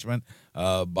impeachment,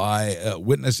 by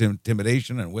witness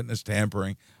intimidation and witness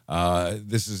tampering.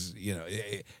 This is,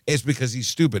 it's because he's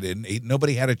stupid and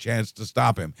nobody had a chance to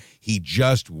stop him. He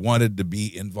just wanted to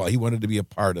be involved. He wanted to be a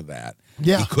part of that.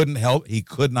 Yeah. He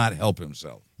could not help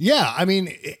himself. Yeah, I mean,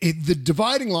 the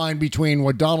dividing line between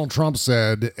what Donald Trump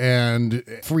said and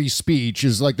free speech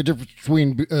is like the difference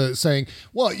between saying,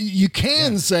 well, you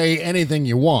can say anything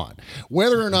you want,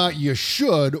 whether or not you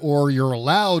should or you're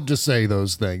allowed to say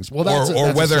those things. Well, that's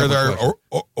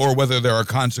whether there are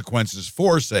consequences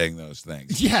for saying those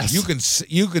things. Yes,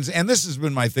 you can, and this has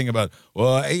been my thing about,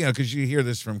 because you hear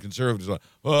this from conservatives,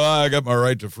 I got my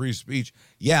right to free speech.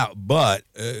 Yeah, but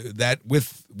that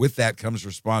with that comes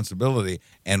responsibility,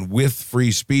 and with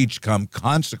free speech come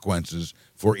consequences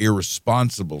for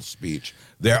irresponsible speech.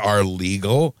 There are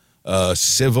legal,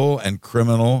 civil, and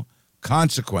criminal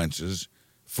consequences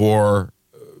for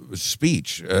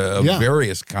speech of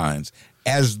various kinds,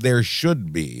 as there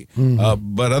should be.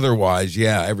 But otherwise,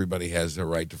 everybody has the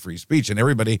right to free speech, and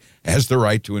everybody has the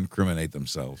right to incriminate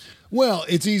themselves. Well,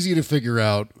 it's easy to figure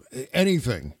out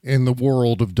anything in the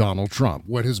world of Donald Trump,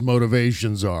 what his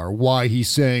motivations are, why he's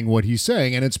saying what he's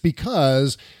saying, and it's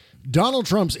because Donald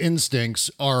Trump's instincts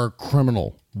are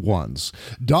criminal ones.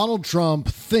 Donald Trump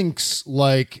thinks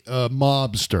like a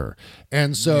mobster.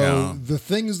 And so the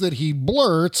things that he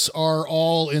blurts are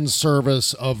all in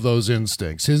service of those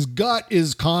instincts. His gut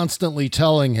is constantly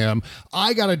telling him,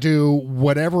 I got to do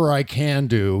whatever I can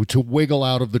do to wiggle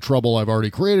out of the trouble I've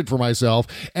already created for myself.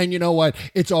 And you know what?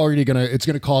 It's going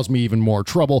to cause me even more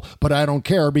trouble, but I don't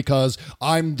care because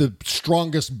I'm the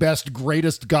strongest, best,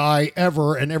 greatest guy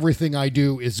ever, and everything I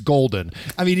do is golden.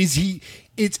 I mean,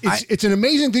 it's an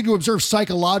amazing thing to observe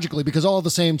psychologically, because all at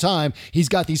the same time, he's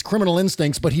got these criminal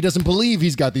instincts, but he doesn't believe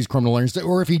he's got these criminal instincts.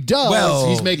 Or if he does,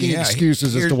 he's making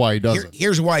excuses as to why he doesn't.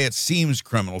 Here's why it seems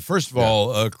criminal. First of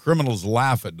all, criminals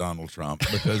laugh at Donald Trump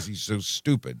because he's so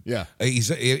stupid.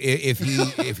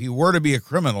 If he were to be a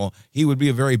criminal, he would be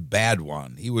a very bad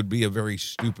one. He would be a very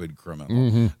stupid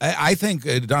criminal. I think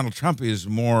Donald Trump is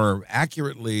more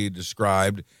accurately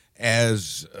described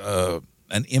as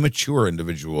an immature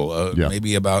individual,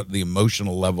 maybe about the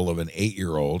emotional level of an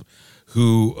 8-year-old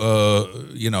who,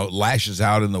 lashes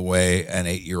out in the way an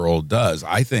 8-year-old does.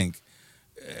 I think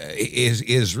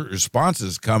his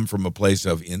responses come from a place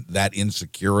of that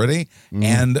insecurity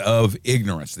and of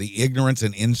ignorance. The ignorance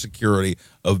and insecurity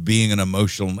of being an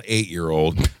emotional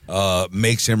 8-year-old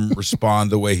makes him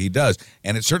respond the way he does.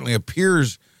 And it certainly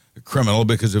appears criminal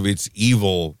because of its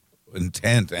evil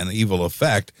intent and evil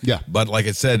effect. But like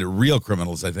I said, real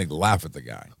criminals, I think, laugh at the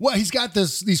guy. Well, he's got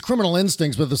these criminal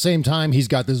instincts, but at the same time, he's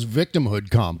got this victimhood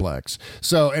complex.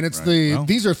 So, and it's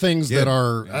these are things that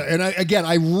are, and I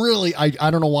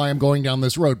don't know why I'm going down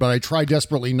this road, but I try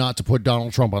desperately not to put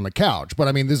Donald Trump on the couch. But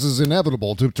I mean, this is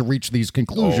inevitable to reach these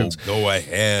conclusions. Oh, go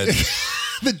ahead.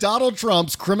 That Donald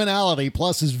Trump's criminality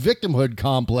plus his victimhood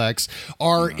complex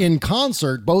are in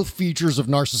concert, both features of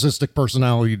narcissistic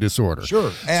personality disorder.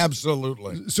 Sure,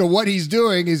 absolutely. So what he's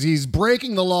doing is he's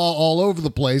breaking the law all over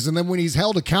the place, and then when he's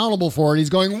held accountable for it,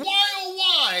 he's going, why, oh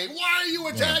why? Why are you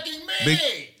attacking me?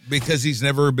 Because he's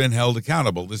never been held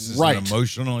accountable. This is an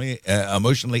emotionally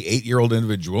 8-year-old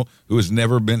individual who has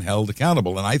never been held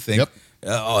accountable. And I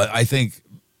think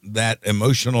that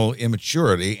emotional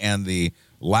immaturity and the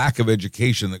lack of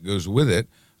education that goes with it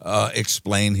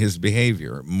explain his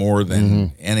behavior more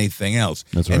than anything else.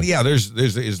 That's right. And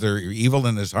is there evil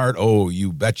in his heart? Oh,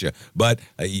 you betcha. But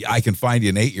I can find you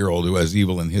an 8-year-old who has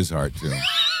evil in his heart too.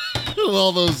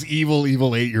 All those evil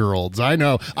 8-year-olds. I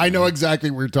know exactly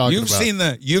what we're talking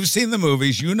about. You've seen the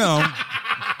movies, you know.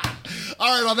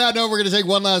 All right, on that note, we're going to take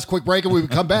one last quick break, and when we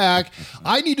come back,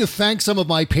 I need to thank some of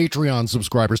my Patreon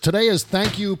subscribers. Today is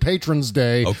Thank You Patrons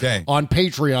Day on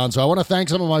Patreon, so I want to thank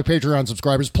some of my Patreon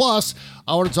subscribers. Plus,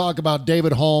 I want to talk about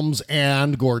David Holmes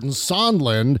and Gordon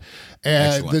Sondland,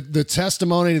 the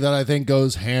testimony that I think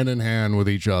goes hand in hand with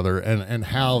each other, and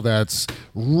how that's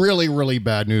really, really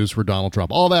bad news for Donald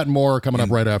Trump. All that and more coming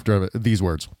up right after these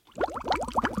words.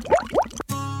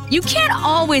 You can't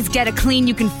always get a clean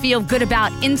you can feel good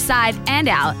about inside and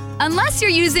out unless you're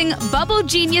using Bubble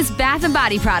Genius Bath and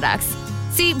Body products.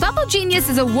 See, Bubble Genius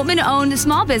is a woman-owned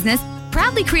small business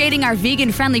proudly creating our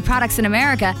vegan-friendly products in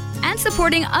America and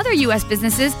supporting other U.S.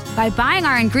 businesses by buying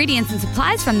our ingredients and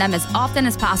supplies from them as often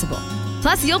as possible.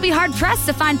 Plus, you'll be hard-pressed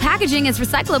to find packaging as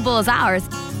recyclable as ours.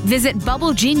 Visit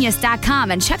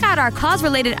BubbleGenius.com and check out our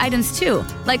cause-related items too,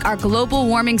 like our global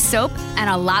warming soap and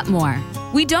a lot more.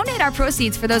 We donate our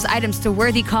proceeds for those items to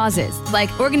worthy causes, like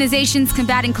organizations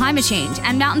combating climate change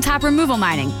and mountaintop removal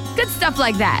mining. Good stuff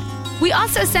like that. We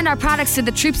also send our products to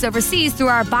the troops overseas through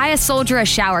our Buy a Soldier a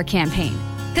Shower campaign.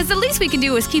 Because the least we can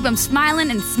do is keep them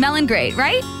smiling and smelling great,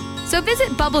 right? So visit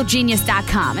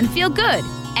BubbleGenius.com and feel good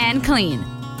and clean.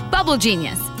 Bubble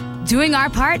Genius, doing our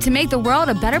part to make the world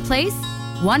a better place,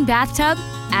 one bathtub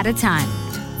at a time.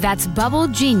 That's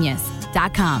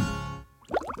BubbleGenius.com.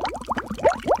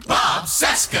 Bob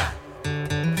Cesca.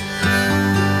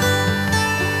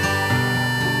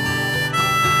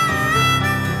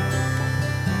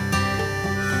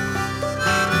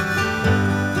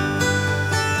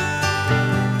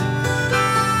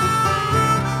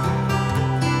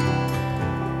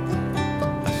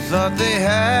 I thought they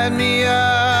had me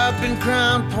up in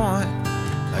Crown Point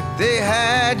like they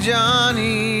had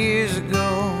Johnny years ago.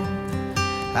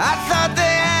 I thought they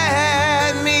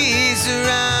had me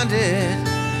surrounded.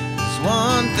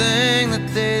 One thing that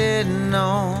they didn't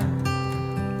know,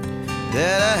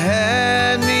 that I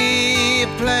had me a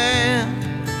plan.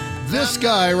 This This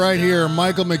guy right here,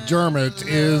 Michael McDermott,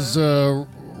 is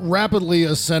rapidly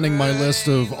ascending my list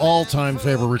of all-time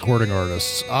favorite recording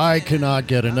artists. I cannot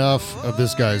get enough of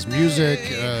this guy's music.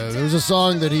 There was a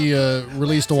song that he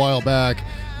released a while back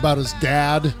about his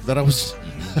dad that I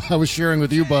was sharing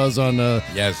with you, Buzz, on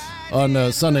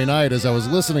on Sunday night as I was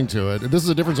listening to it. This is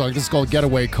a different song. This is called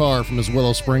Getaway Car from his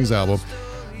Willow Springs album.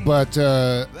 But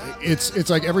it's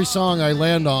like every song I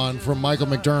land on from Michael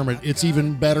McDermott, it's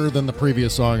even better than the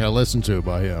previous song I listened to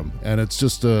by him. And it's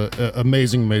just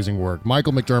amazing, amazing work.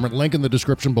 Michael McDermott, link in the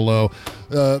description below.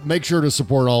 Make sure to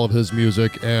support all of his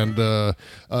music, and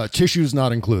tissues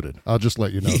not included. I'll just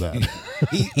let you know that.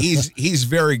 He's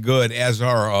very good, as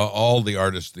are all the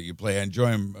artists that you play. I enjoy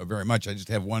him very much. I just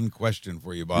have one question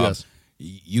for you, Bob. Yes.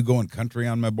 You going country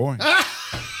on my boy?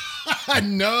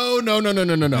 No.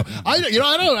 I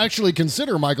don't actually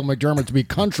consider Michael McDermott to be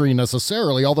country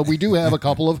necessarily, although we do have a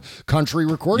couple of country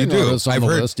recording artists on the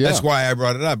list. Yeah. That's why I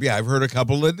brought it up. Yeah, I've heard a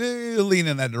couple that lean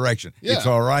in that direction. Yeah. It's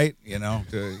all right,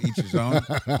 to each his own.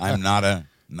 I'm not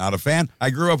a fan. I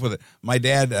grew up with it. My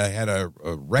dad had a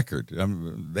record.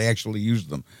 They actually used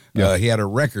them. Yeah. He had a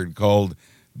record called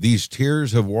These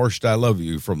Tears Have Washed I Love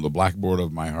You from the Blackboard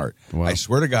of My Heart. Wow. I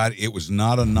swear to God, it was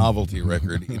not a novelty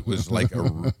record. It was like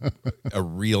a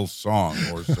real song,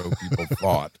 or so people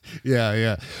thought.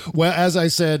 Yeah. Well, as I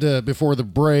said before the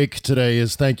break, today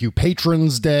is Thank You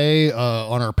Patrons Day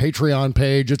on our Patreon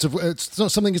page. It's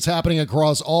something that's happening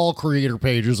across all creator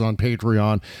pages on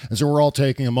Patreon. And so we're all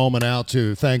taking a moment out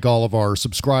to thank all of our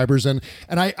subscribers. And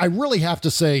I really have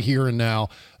to say here and now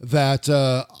that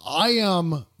I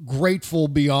am grateful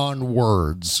beyond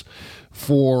words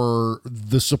for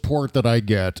the support that I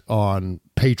get on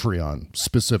Patreon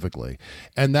specifically.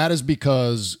 And that is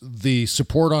because the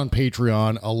support on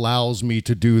Patreon allows me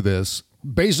to do this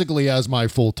basically as my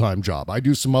full-time job. I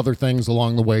do some other things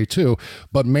along the way too,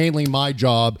 but mainly my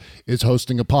job is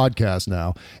hosting a podcast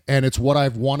now. And it's what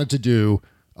I've wanted to do.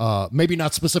 Maybe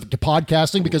not specific to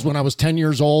podcasting, because when I was 10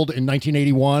 years old in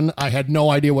 1981, I had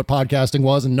no idea what podcasting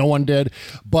was, and no one did.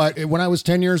 But when I was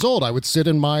 10 years old, I would sit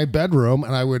in my bedroom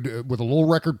and I would, with a little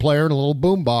record player and a little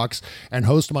boombox, and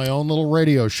host my own little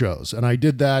radio shows. And I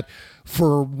did that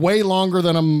for way longer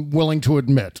than I'm willing to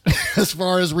admit, as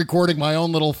far as recording my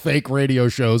own little fake radio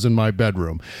shows in my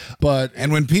bedroom.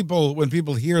 And when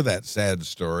people hear that sad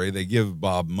story, they give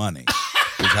Bob money.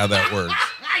 Is how that works.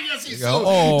 Yes, he's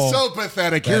so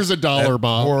pathetic. Here's $1,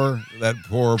 Bob. That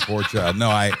poor child. No,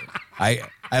 I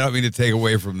don't mean to take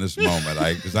away from this moment,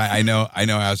 because I know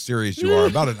how serious you are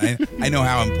about it. I know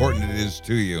how important it is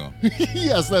to you.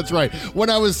 Yes, that's right. When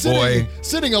I was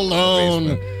sitting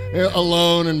alone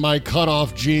in my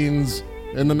cutoff jeans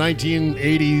in the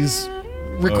 1980s,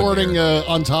 recording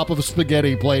on top of a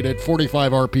spaghetti plate at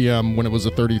 45 RPM when it was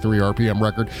a 33 RPM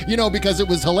record, because it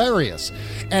was hilarious.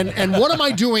 And what am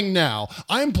I doing now?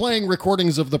 I'm playing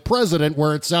recordings of the president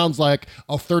where it sounds like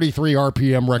a 33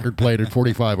 RPM record played at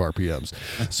 45 RPMs.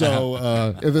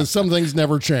 So some things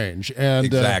never change. And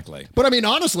exactly. But I mean,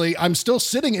 honestly, I'm still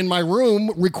sitting in my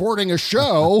room recording a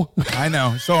show. I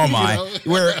know. So am I.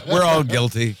 We're all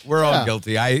guilty. We're all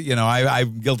guilty.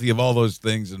 I'm guilty of all those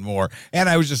things and more. And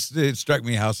it struck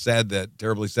me how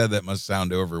terribly sad that must sound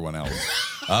to everyone else.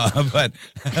 But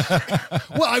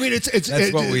well, I mean,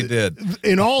 that's what we did.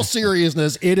 In all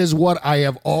seriousness, it is what I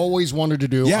have always wanted to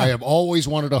do. Yeah. I have always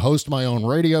wanted to host my own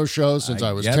radio show since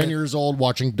I was 10 years old,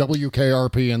 watching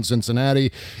WKRP in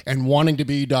Cincinnati and wanting to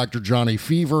be Dr. Johnny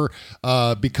Fever.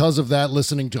 Because of that,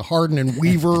 listening to Hardin and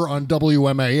Weaver on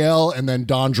WMAL, and then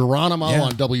Don Geronimo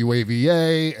on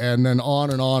WAVA, and then on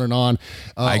and on and on.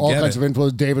 All kinds of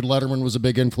influence. David Letterman was a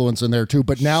big influence in there too.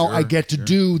 But now I get to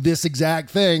do this exact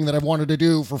thing that I've wanted to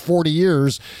do for 40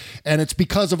 years, and it's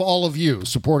because of all of you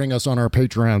supporting us on our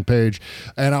Patreon page.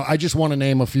 And I just want to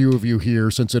name a few of you here,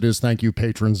 since it is Thank You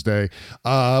Patrons Day.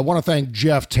 I want to thank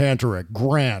Jeff Tantarek,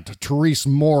 Grant, Therese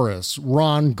Morris,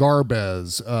 Ron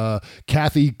Garbez,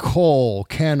 Kathy Cole,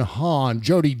 Ken Hahn,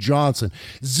 Jody Johnson,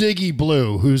 Ziggy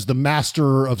Blue, who's the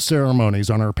master of ceremonies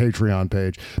on our Patreon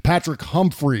page, Patrick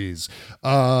Humphreys,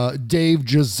 Dave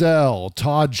Giselle,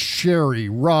 Todd Sherry,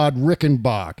 Rod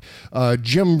Rickenbach,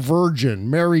 Jim Virgin,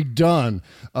 Mary Dunn,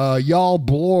 Y'all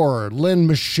Blore, Lynn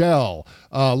Michelle,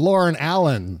 Lauren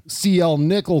Allen, C.L.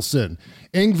 Nicholson,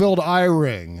 Ingvild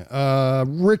Eyring,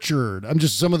 Richard.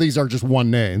 Some of these are just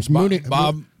one names.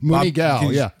 Bob, Mooney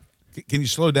Gal, Can you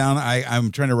slow down?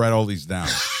 I'm trying to write all these down.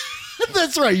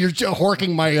 That's right. You're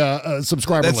horking my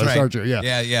subscriber That's list, right. aren't you?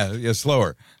 Yeah. Yeah,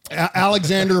 slower.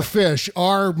 Alexander Fish,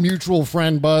 our mutual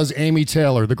friend Buzz, Amy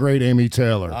Taylor, the great Amy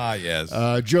Taylor. Ah, yes.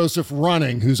 Joseph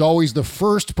Running, who's always the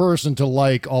first person to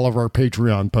like all of our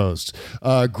Patreon posts.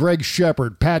 Greg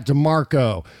Shepard, Pat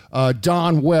DeMarco,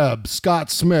 Don Webb, Scott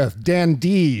Smith, Dan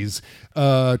Dees,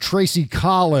 Tracy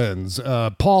Collins,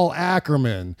 Paul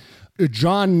Ackerman,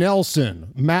 John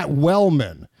Nelson, Matt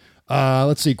Wellman.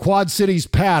 Let's see, Quad Cities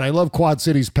Pat. I love Quad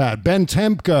Cities Pat. Ben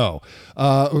Temko.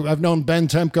 I've known Ben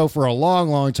Temko for a long,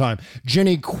 long time.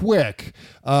 Jenny Quick,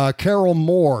 Carol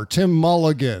Moore, Tim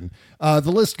Mulligan.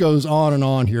 The list goes on and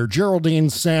on here. Geraldine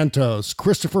Santos,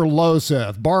 Christopher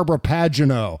Loseth, Barbara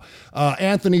Pagano,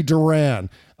 Anthony Duran,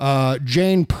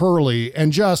 Jane Purley,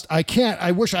 and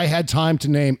I wish I had time to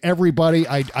name everybody.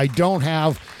 I don't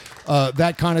have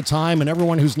that kind of time, and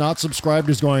everyone who's not subscribed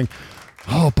is going,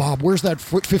 oh, Bob, where's that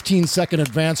 15-second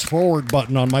advance forward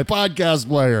button on my podcast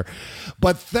player?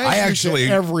 But thank you to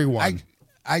everyone.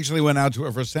 I actually went out to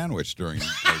her for a sandwich during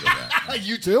that.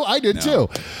 You too? I did too.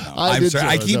 I'm sorry.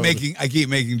 I keep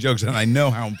making jokes, and I know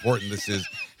how important this is.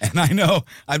 And I know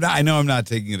I'm not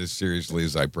taking it as seriously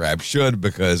as I perhaps should,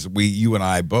 because you and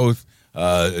I both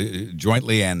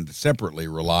jointly and separately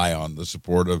rely on the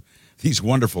support of these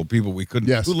wonderful people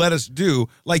who let us do,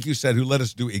 like you said, who let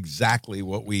us do exactly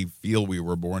what we feel we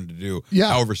were born to do.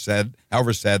 Yeah. However sad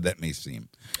that may seem.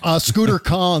 Scooter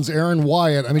Cons, Aaron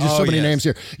Wyatt. I mean, just so many names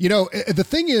here. You know, the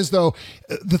thing is, though,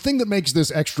 the thing that makes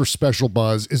this extra special,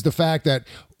 Buzz, is the fact that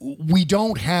we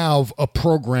don't have a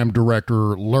program director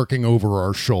lurking over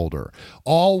our shoulder.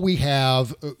 All we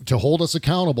have to hold us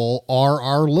accountable are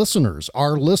our listeners.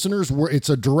 Our listeners, it's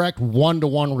a direct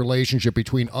one-to-one relationship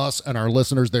between us and our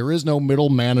listeners. There is no middle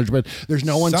management. There's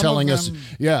no one telling us.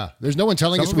 Yeah, there's no one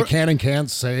telling us we can and can't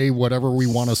say whatever we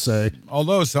want to say.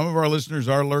 Although some of our listeners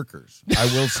are lurkers, I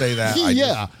will say that.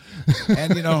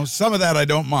 And some of that I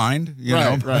don't mind.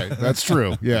 Right. That's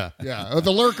true. Yeah.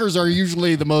 The lurkers are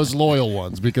usually the most loyal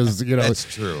ones, because that's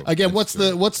true. Again, what's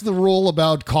the rule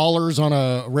about callers on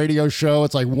a radio show?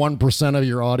 It's like 1% of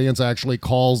your audience actually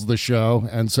calls the show,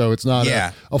 and so it's not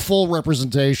a full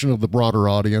representation of the broader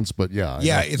audience. But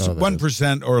it's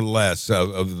 1% or less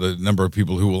of the number of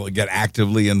people who will get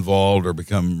actively involved or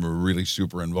become really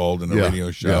super involved in a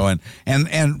radio show.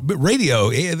 But radio,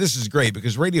 this is great,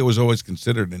 because radio was always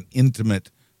considered an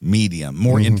intimate medium,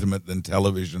 more intimate than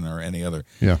television or any other.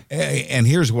 Yeah. And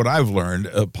here's what I've learned.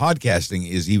 Podcasting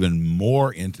is even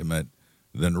more intimate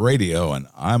than radio, and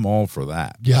I'm all for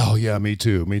that. Yeah, me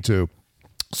too.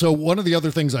 So one of the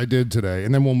other things I did today,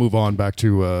 and then we'll move on back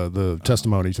to the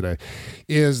testimony today,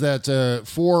 is that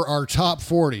for our top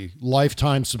 40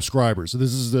 lifetime subscribers, so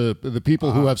this is the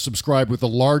people who have subscribed with the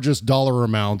largest dollar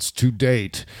amounts to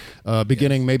date,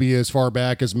 beginning maybe as far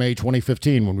back as May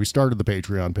 2015 when we started the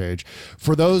Patreon page.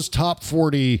 For those top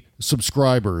 40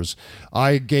 subscribers,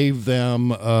 I gave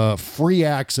them free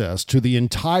access to the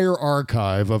entire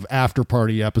archive of After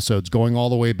Party episodes going all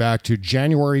the way back to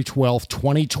January 12th,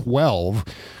 2012,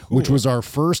 which was our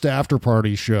first After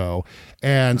Party show.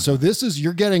 And so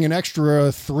you're getting an extra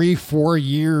 3-4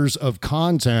 years of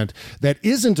content that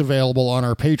isn't available on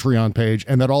our Patreon page,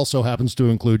 and that also happens to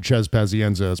include Ches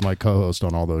Pazienza as my co-host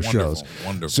on all those shows.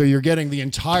 Wonderful. So you're getting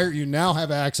you now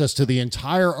have access to the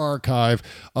entire archive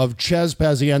of Ches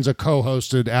Pazienza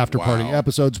co-hosted After Party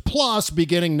episodes. Plus,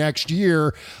 beginning next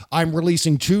year, I'm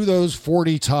releasing to those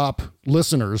 40 top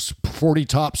listeners, 40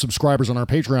 top subscribers on our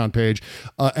Patreon page,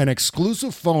 an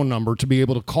exclusive phone number to be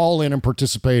able to call in and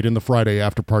participate in the Friday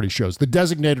After Party shows, the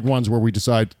designated ones where we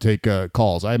decide to take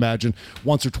calls. I imagine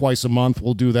once or twice a month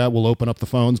we'll do that. We'll open up the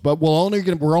phones, but we're only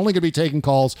going to be taking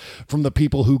calls from the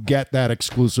people who get that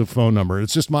exclusive phone number.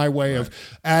 It's just my way of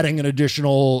adding an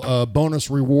additional bonus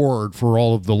reward for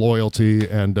all of the loyalty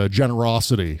and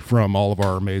generosity from all of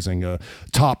our amazing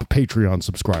top Patreon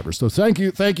subscribers. So thank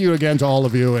you again to all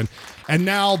of you, and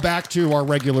now back to our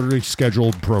regularly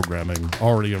scheduled programming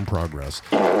already in progress.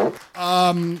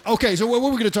 Okay, so what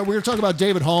we're going to talk? We're going to talk about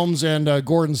David Holmes and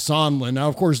Gordon Sondland. Now,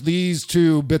 of course, these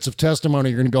two bits of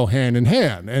testimony are going to go hand in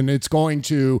hand, and it's going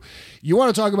to. You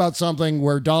want to talk about something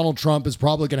where Donald Trump is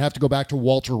probably going to have to go back to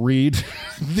Walter Reed.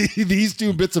 These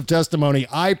two bits of testimony,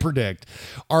 I predict,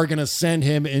 are going to send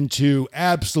him into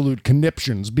absolute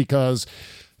conniptions because.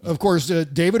 Of course,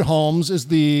 David Holmes is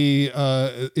the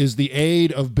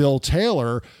aide of Bill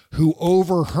Taylor, who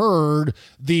overheard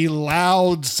the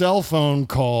loud cell phone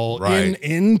call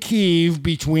in Kyiv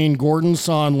between Gordon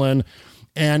Sondland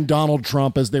and Donald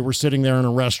Trump as they were sitting there in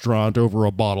a restaurant over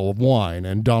a bottle of wine.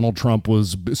 And Donald Trump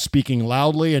was speaking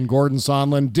loudly, and Gordon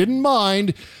Sondland didn't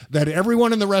mind that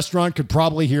everyone in the restaurant could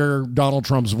probably hear Donald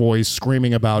Trump's voice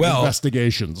screaming about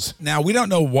investigations. Now, we don't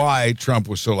know why Trump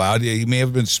was so loud. He may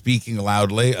have been speaking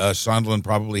loudly. Sondland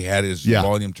probably had his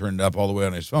volume turned up all the way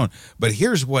on his phone. But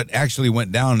here's what actually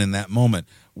went down in that moment.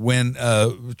 When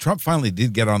Trump finally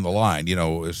did get on the line,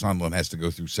 Sondland has to go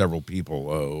through several people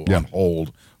on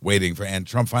hold waiting for, and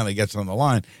Trump finally gets on the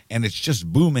line, and it's just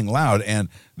booming loud. And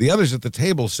the others at the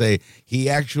table say he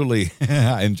actually,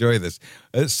 I enjoy this,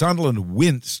 Sondland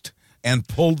winced and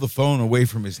pulled the phone away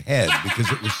from his head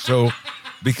because it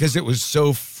was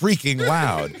so freaking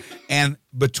loud. And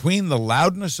between the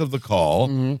loudness of the call,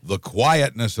 the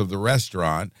quietness of the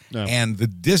restaurant, and the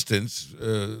distance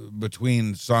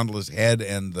between Sondland's head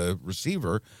and the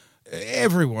receiver,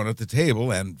 everyone at the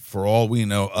table, and for all we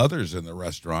know, others in the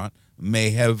restaurant,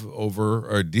 may have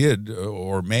overheard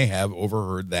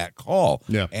that call.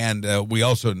 Yeah. And we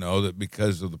also know that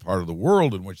because of the part of the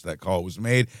world in which that call was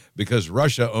made, because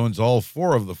Russia owns all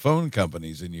 4 of the phone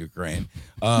companies in Ukraine,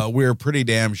 we're pretty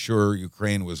damn sure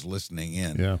Ukraine was listening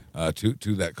in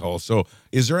to that call. So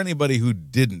is there anybody who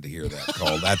didn't hear that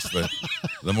call? That's the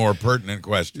more pertinent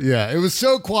question. Yeah, it was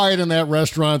so quiet in that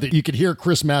restaurant that you could hear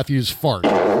Chris Matthews fart,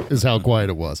 is how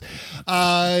quiet it was.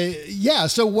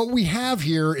 So what we have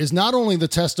here is not only the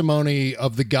testimony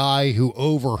of the guy who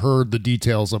overheard the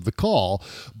details of the call,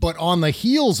 but on the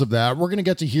heels of that, we're going to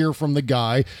get to hear from the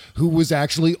guy who was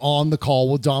actually on the call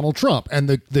with Donald Trump. And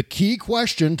the key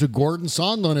question to Gordon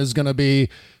Sondland is going to be,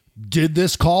 did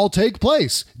this call take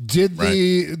place? Did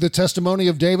the testimony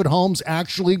of David Holmes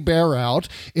actually bear out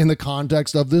in the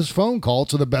context of this phone call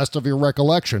to the best of your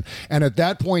recollection? And at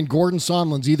that point, Gordon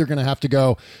Sondland's either going to have to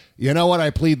go, you know what, I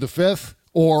plead the fifth,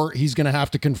 or he's going to have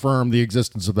to confirm the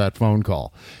existence of that phone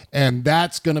call. And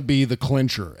that's going to be the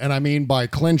clincher. And I mean by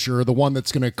clincher, the one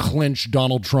that's going to clinch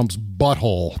Donald Trump's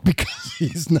butthole,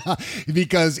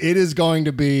 because it is going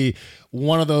to be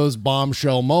one of those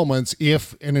bombshell moments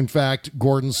if, and in fact,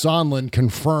 Gordon Sondland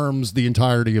confirms the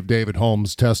entirety of David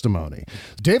Holmes' testimony.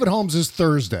 David Holmes is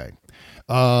Thursday,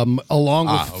 along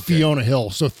with Fiona Hill.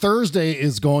 So Thursday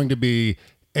is going to be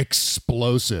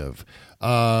explosive.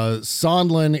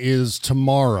 Sondland is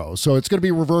tomorrow, so it's going to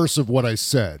be reverse of what I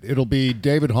said. It'll be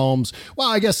David Holmes. Well,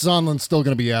 I guess Sondland's still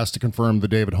going to be asked to confirm the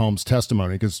David Holmes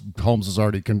testimony because Holmes has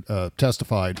already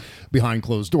testified behind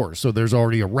closed doors. So there's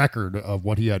already a record of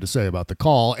what he had to say about the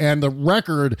call. And the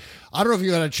record, I don't know if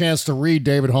you had a chance to read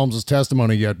David Holmes'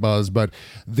 testimony yet, Buzz, but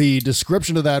the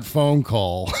description of that phone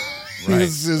call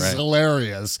is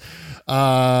hilarious.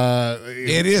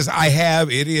 It is.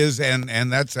 It is,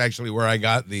 and that's actually where I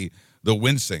got the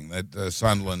wincing that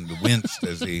Sondland winced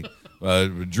as he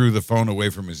drew the phone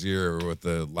away from his ear with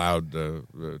the loud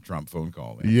Trump phone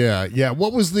call. Yeah.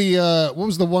 What was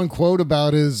the one quote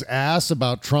about his ass,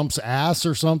 about Trump's ass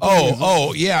or something?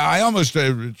 Yeah. I almost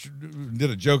did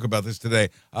a joke about this today.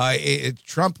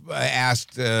 Trump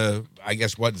asked, I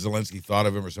guess, what Zelensky thought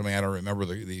of him or something. I don't remember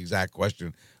the exact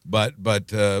question. But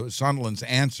Sondland's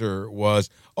answer was,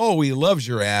 "Oh, he loves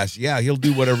your ass. Yeah, he'll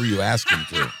do whatever you ask him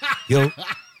to.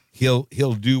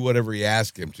 He'll do whatever you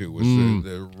ask him to." Was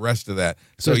the rest of that?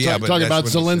 So yeah, but talking about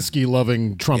Zelensky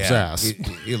loving Trump's ass.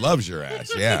 He loves your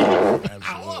ass. Yeah,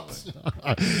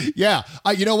 absolutely. Yeah,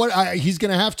 you know what? He's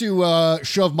going to have to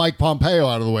shove Mike Pompeo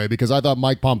out of the way because I thought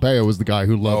Mike Pompeo was the guy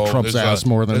who loved Trump's ass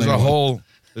more than anyone.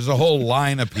 There's a whole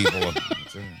line of people.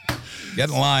 Get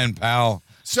in line, pal.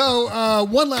 So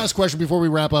one last question before we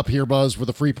wrap up here, Buzz, for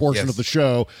the free portion of the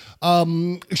show.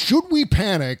 Should we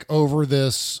panic over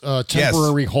this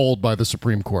temporary hold by the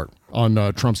Supreme Court on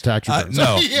Trump's tax returns?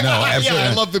 No, absolutely.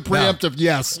 I love the preemptive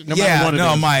yes. No matter what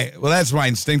it is. That's my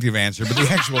instinctive answer, but the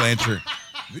actual answer...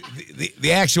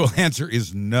 The actual answer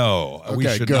is no. We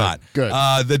should not. Good.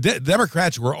 The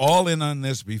Democrats were all in on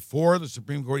this before the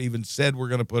Supreme Court even said we're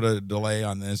going to put a delay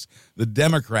on this. The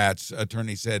Democrats'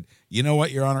 attorney said, "You know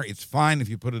what, Your Honor, it's fine if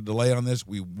you put a delay on this.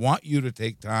 We want you to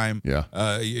take time.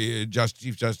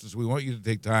 Chief Justice, we want you to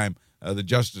take time. The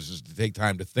justices to take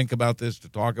time to think about this, to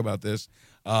talk about this.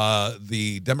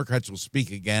 The Democrats will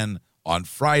speak again on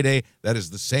Friday. That is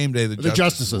the same day the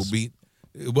justices will meet."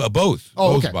 Well, both.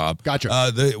 Okay. Bob.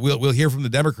 Gotcha. We'll hear from the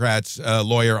Democrats'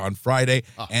 lawyer on Friday,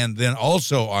 and then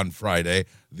also on Friday,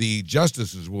 the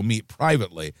justices will meet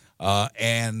privately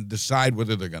and decide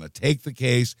whether they're going to take the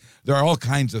case. There are all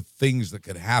kinds of things that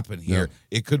could happen here.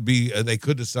 Yeah. It could be they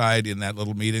could decide in that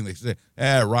little meeting. They say,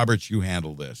 Roberts, you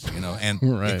handle this, and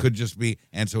it could just be,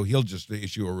 and so he'll just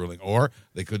issue a ruling, or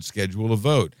they could schedule a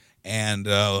vote. And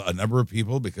a number of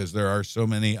people, because there are so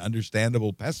many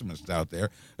understandable pessimists out there,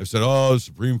 have said, "Oh, the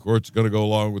Supreme Court's going to go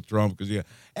along with Trump because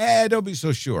don't be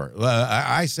so sure."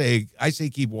 I say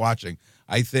keep watching.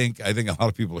 I think a lot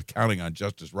of people are counting on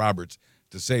Justice Roberts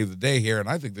to save the day here, and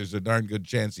I think there's a darn good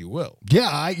chance he will.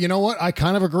 Yeah, you know what? I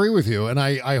kind of agree with you, and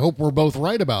I hope we're both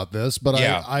right about this, but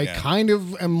I kind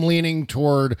of am leaning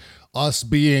toward us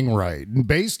being right.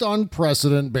 Based on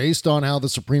precedent, based on how the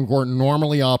Supreme Court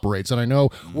normally operates, and I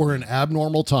know we're in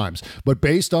abnormal times, but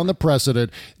based on the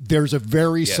precedent, there's a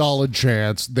very solid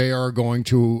chance they are going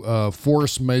to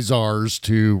force Mazars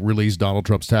to release Donald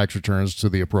Trump's tax returns to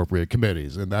the appropriate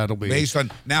committees, and that'll be... Based on...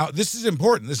 Now, this is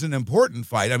important. This is an important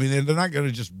fight. I mean, they're not going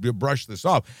to just brush this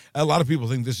off. A lot of people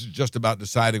think this is just about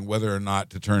deciding whether or not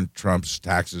to turn Trump's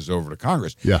taxes over to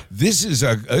Congress. Yeah. This is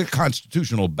a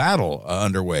constitutional battle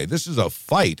underway. This is a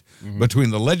fight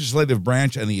between the legislative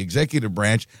branch and the executive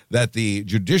branch that the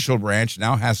judicial branch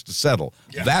now has to settle.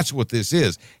 Yeah. That's what this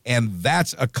is. And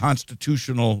that's a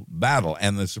constitutional battle.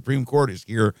 And the Supreme Court is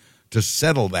here to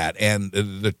settle that. And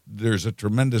there's a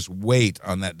tremendous weight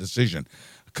on that decision,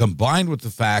 combined with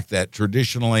the fact that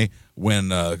traditionally when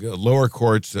lower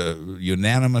courts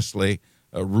unanimously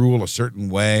rule a certain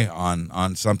way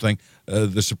on something,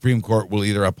 the Supreme Court will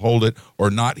either uphold it or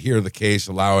not hear the case,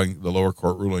 allowing the lower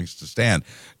court rulings to stand.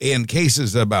 In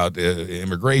cases about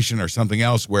immigration or something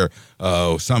else where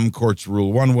some courts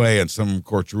rule one way and some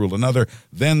courts rule another,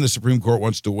 then the Supreme Court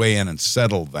wants to weigh in and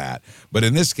settle that. But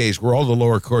in this case, where all the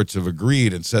lower courts have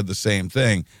agreed and said the same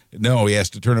thing, no, he has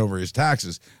to turn over his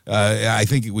taxes, I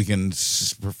think we can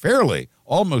fairly,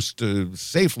 almost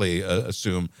safely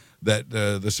assume that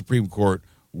the Supreme Court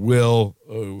will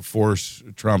force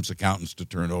Trump's accountants to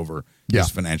turn over his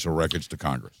financial records to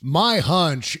Congress. My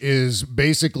hunch is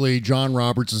basically John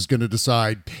Roberts is going to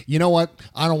decide, you know what,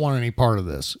 I don't want any part of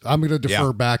this. I'm going to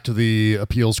defer back to the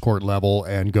appeals court level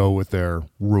and go with their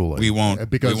ruling. We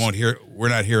won't hear. We're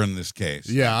not hearing this case.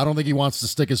 Yeah, I don't think he wants to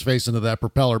stick his face into that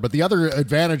propeller. But the other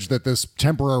advantage that this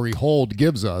temporary hold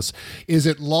gives us is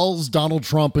it lulls Donald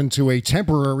Trump into a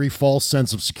temporary false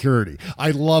sense of security.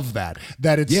 I love that.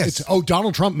 That it's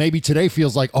Donald Trump maybe today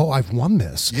feels like, I've won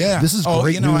this. Yeah. This is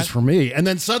great news for me. And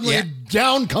then suddenly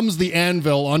down comes the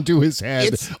anvil onto his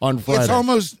head on Friday.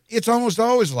 It's almost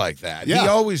always like that. Yeah. He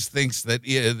always thinks that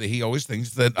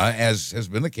as has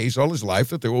been the case all his life,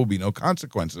 that there will be no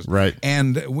consequences. Right.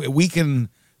 And we can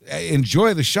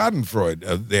enjoy the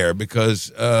Schadenfreude there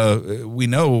because we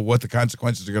know what the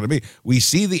consequences are going to be. We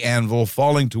see the anvil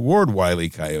falling toward Wile E.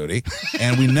 Coyote,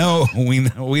 and we know.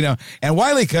 And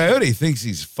Wile E. Coyote thinks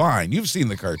he's fine. You've seen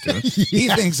the cartoon. He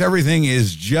thinks everything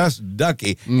is just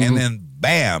ducky, and then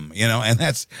bam, and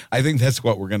I think that's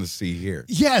what we're going to see here.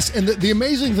 Yes, and the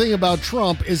amazing thing about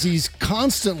Trump is he's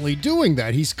constantly doing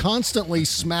that. He's constantly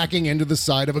smacking into the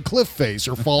side of a cliff face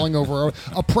or falling over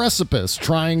a precipice,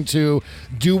 trying to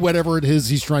do whatever it is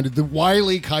he's trying to do. The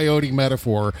Wile E. Coyote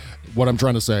metaphor, what I'm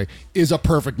trying to say, is a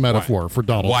perfect metaphor for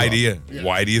Donald Trump.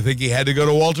 Why do you think he had to go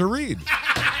to Walter Reed?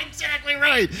 Exactly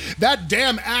right. That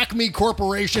damn Acme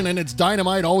Corporation and its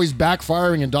dynamite always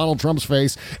backfiring in Donald Trump's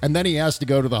face, and then he has to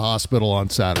go to the hospital on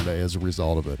Saturday as a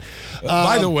result of it.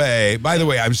 By the way,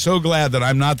 I'm so glad that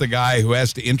I'm not the guy who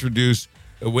has to introduce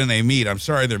when they meet. I'm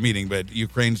sorry they're meeting, but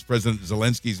Ukraine's President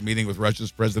Zelensky's meeting with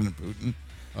Russia's President Putin.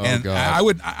 God.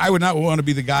 I would not want to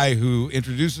be the guy who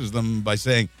introduces them by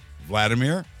saying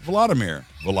Vladimir, Volodymyr,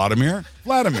 Volodymyr,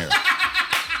 Vladimir.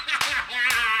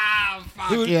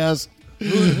 Yes.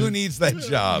 Who needs that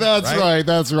job? That's right.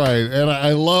 That's right. And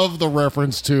I love the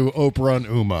reference to Oprah and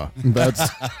Uma. That's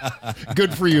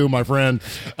good for you, my friend.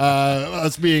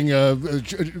 Us being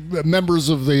members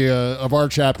of of our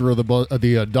chapter of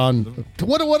the Don.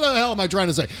 What the hell am I trying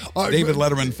to say? David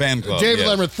Letterman fan club. David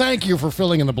Letterman, thank you for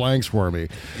filling in the blanks for me.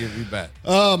 You bet.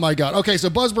 Oh my God. Okay,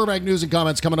 so Buzz Burbank news and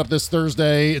comments coming up this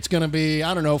Thursday. It's going to be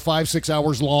 5-6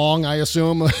 hours long, I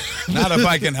assume. Not if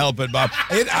I can help it, Bob.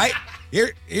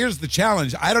 Here's the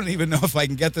challenge. I don't even know if I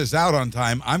can get this out on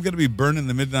time. I'm going to be burning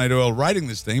the midnight oil writing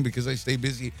this thing because I stay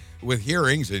busy with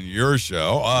hearings and your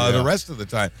show the rest of the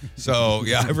time. So,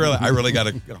 I really got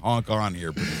to honk on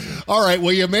here. All right.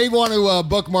 Well, you may want to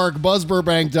bookmark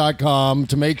buzzburbank.com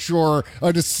to make sure,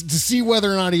 to see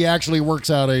whether or not he actually works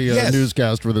out a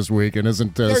newscast for this week and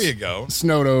isn't there you go.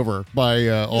 snowed over by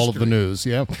all of the news.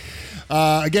 Yeah.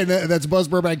 Again, that's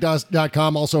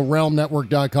buzzburbank.com, also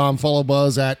realmnetwork.com. Follow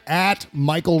Buzz at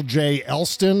Michael J.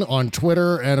 Elston on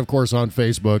Twitter and, of course, on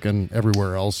Facebook and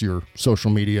everywhere else your social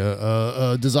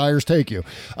media desires take you.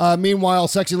 Meanwhile,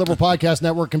 Sexy Liberal Podcast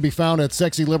Network can be found at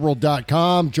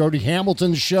sexyliberal.com. Jody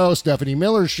Hamilton's show, Stephanie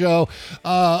Miller's show,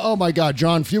 oh my God,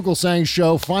 John Fugelsang's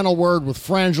show, Final Word with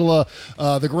Frangela,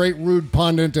 The Great Rude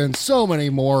Pundit, and so many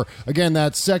more. Again,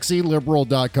 that's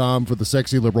sexyliberal.com for the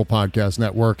Sexy Liberal Podcast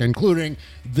Network, including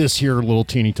this here little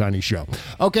teeny tiny show.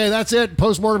 Okay, that's it.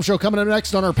 Postmortem show coming up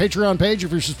next on our Patreon page.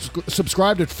 If you're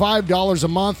subscribed at $5 a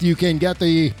month, you can get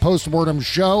the Postmortem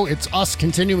show. It's us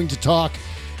continuing to talk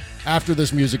after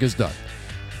this music is done.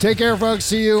 Take care, folks.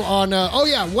 See you on,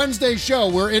 Wednesday's show.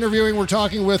 We're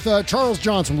talking with Charles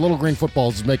Johnson from Little Green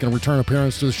Footballs is making a return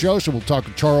appearance to the show, so we'll talk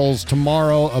to Charles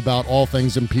tomorrow about all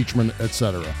things impeachment,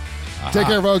 etc. Take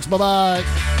care, folks. Bye-bye.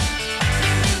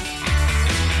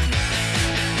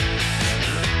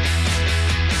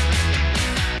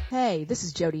 Hey, this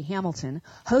is Jody Hamilton,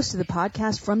 host of the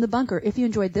podcast From the Bunker. If you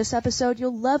enjoyed this episode,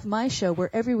 you'll love my show where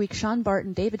every week Sean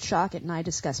Barton, David Shockett, and I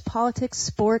discuss politics,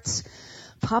 sports,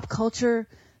 pop culture,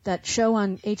 that show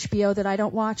on HBO that I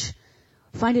don't watch.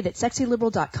 Find it at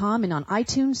sexyliberal.com and on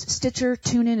iTunes, Stitcher,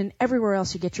 TuneIn, and everywhere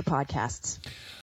else you get your podcasts.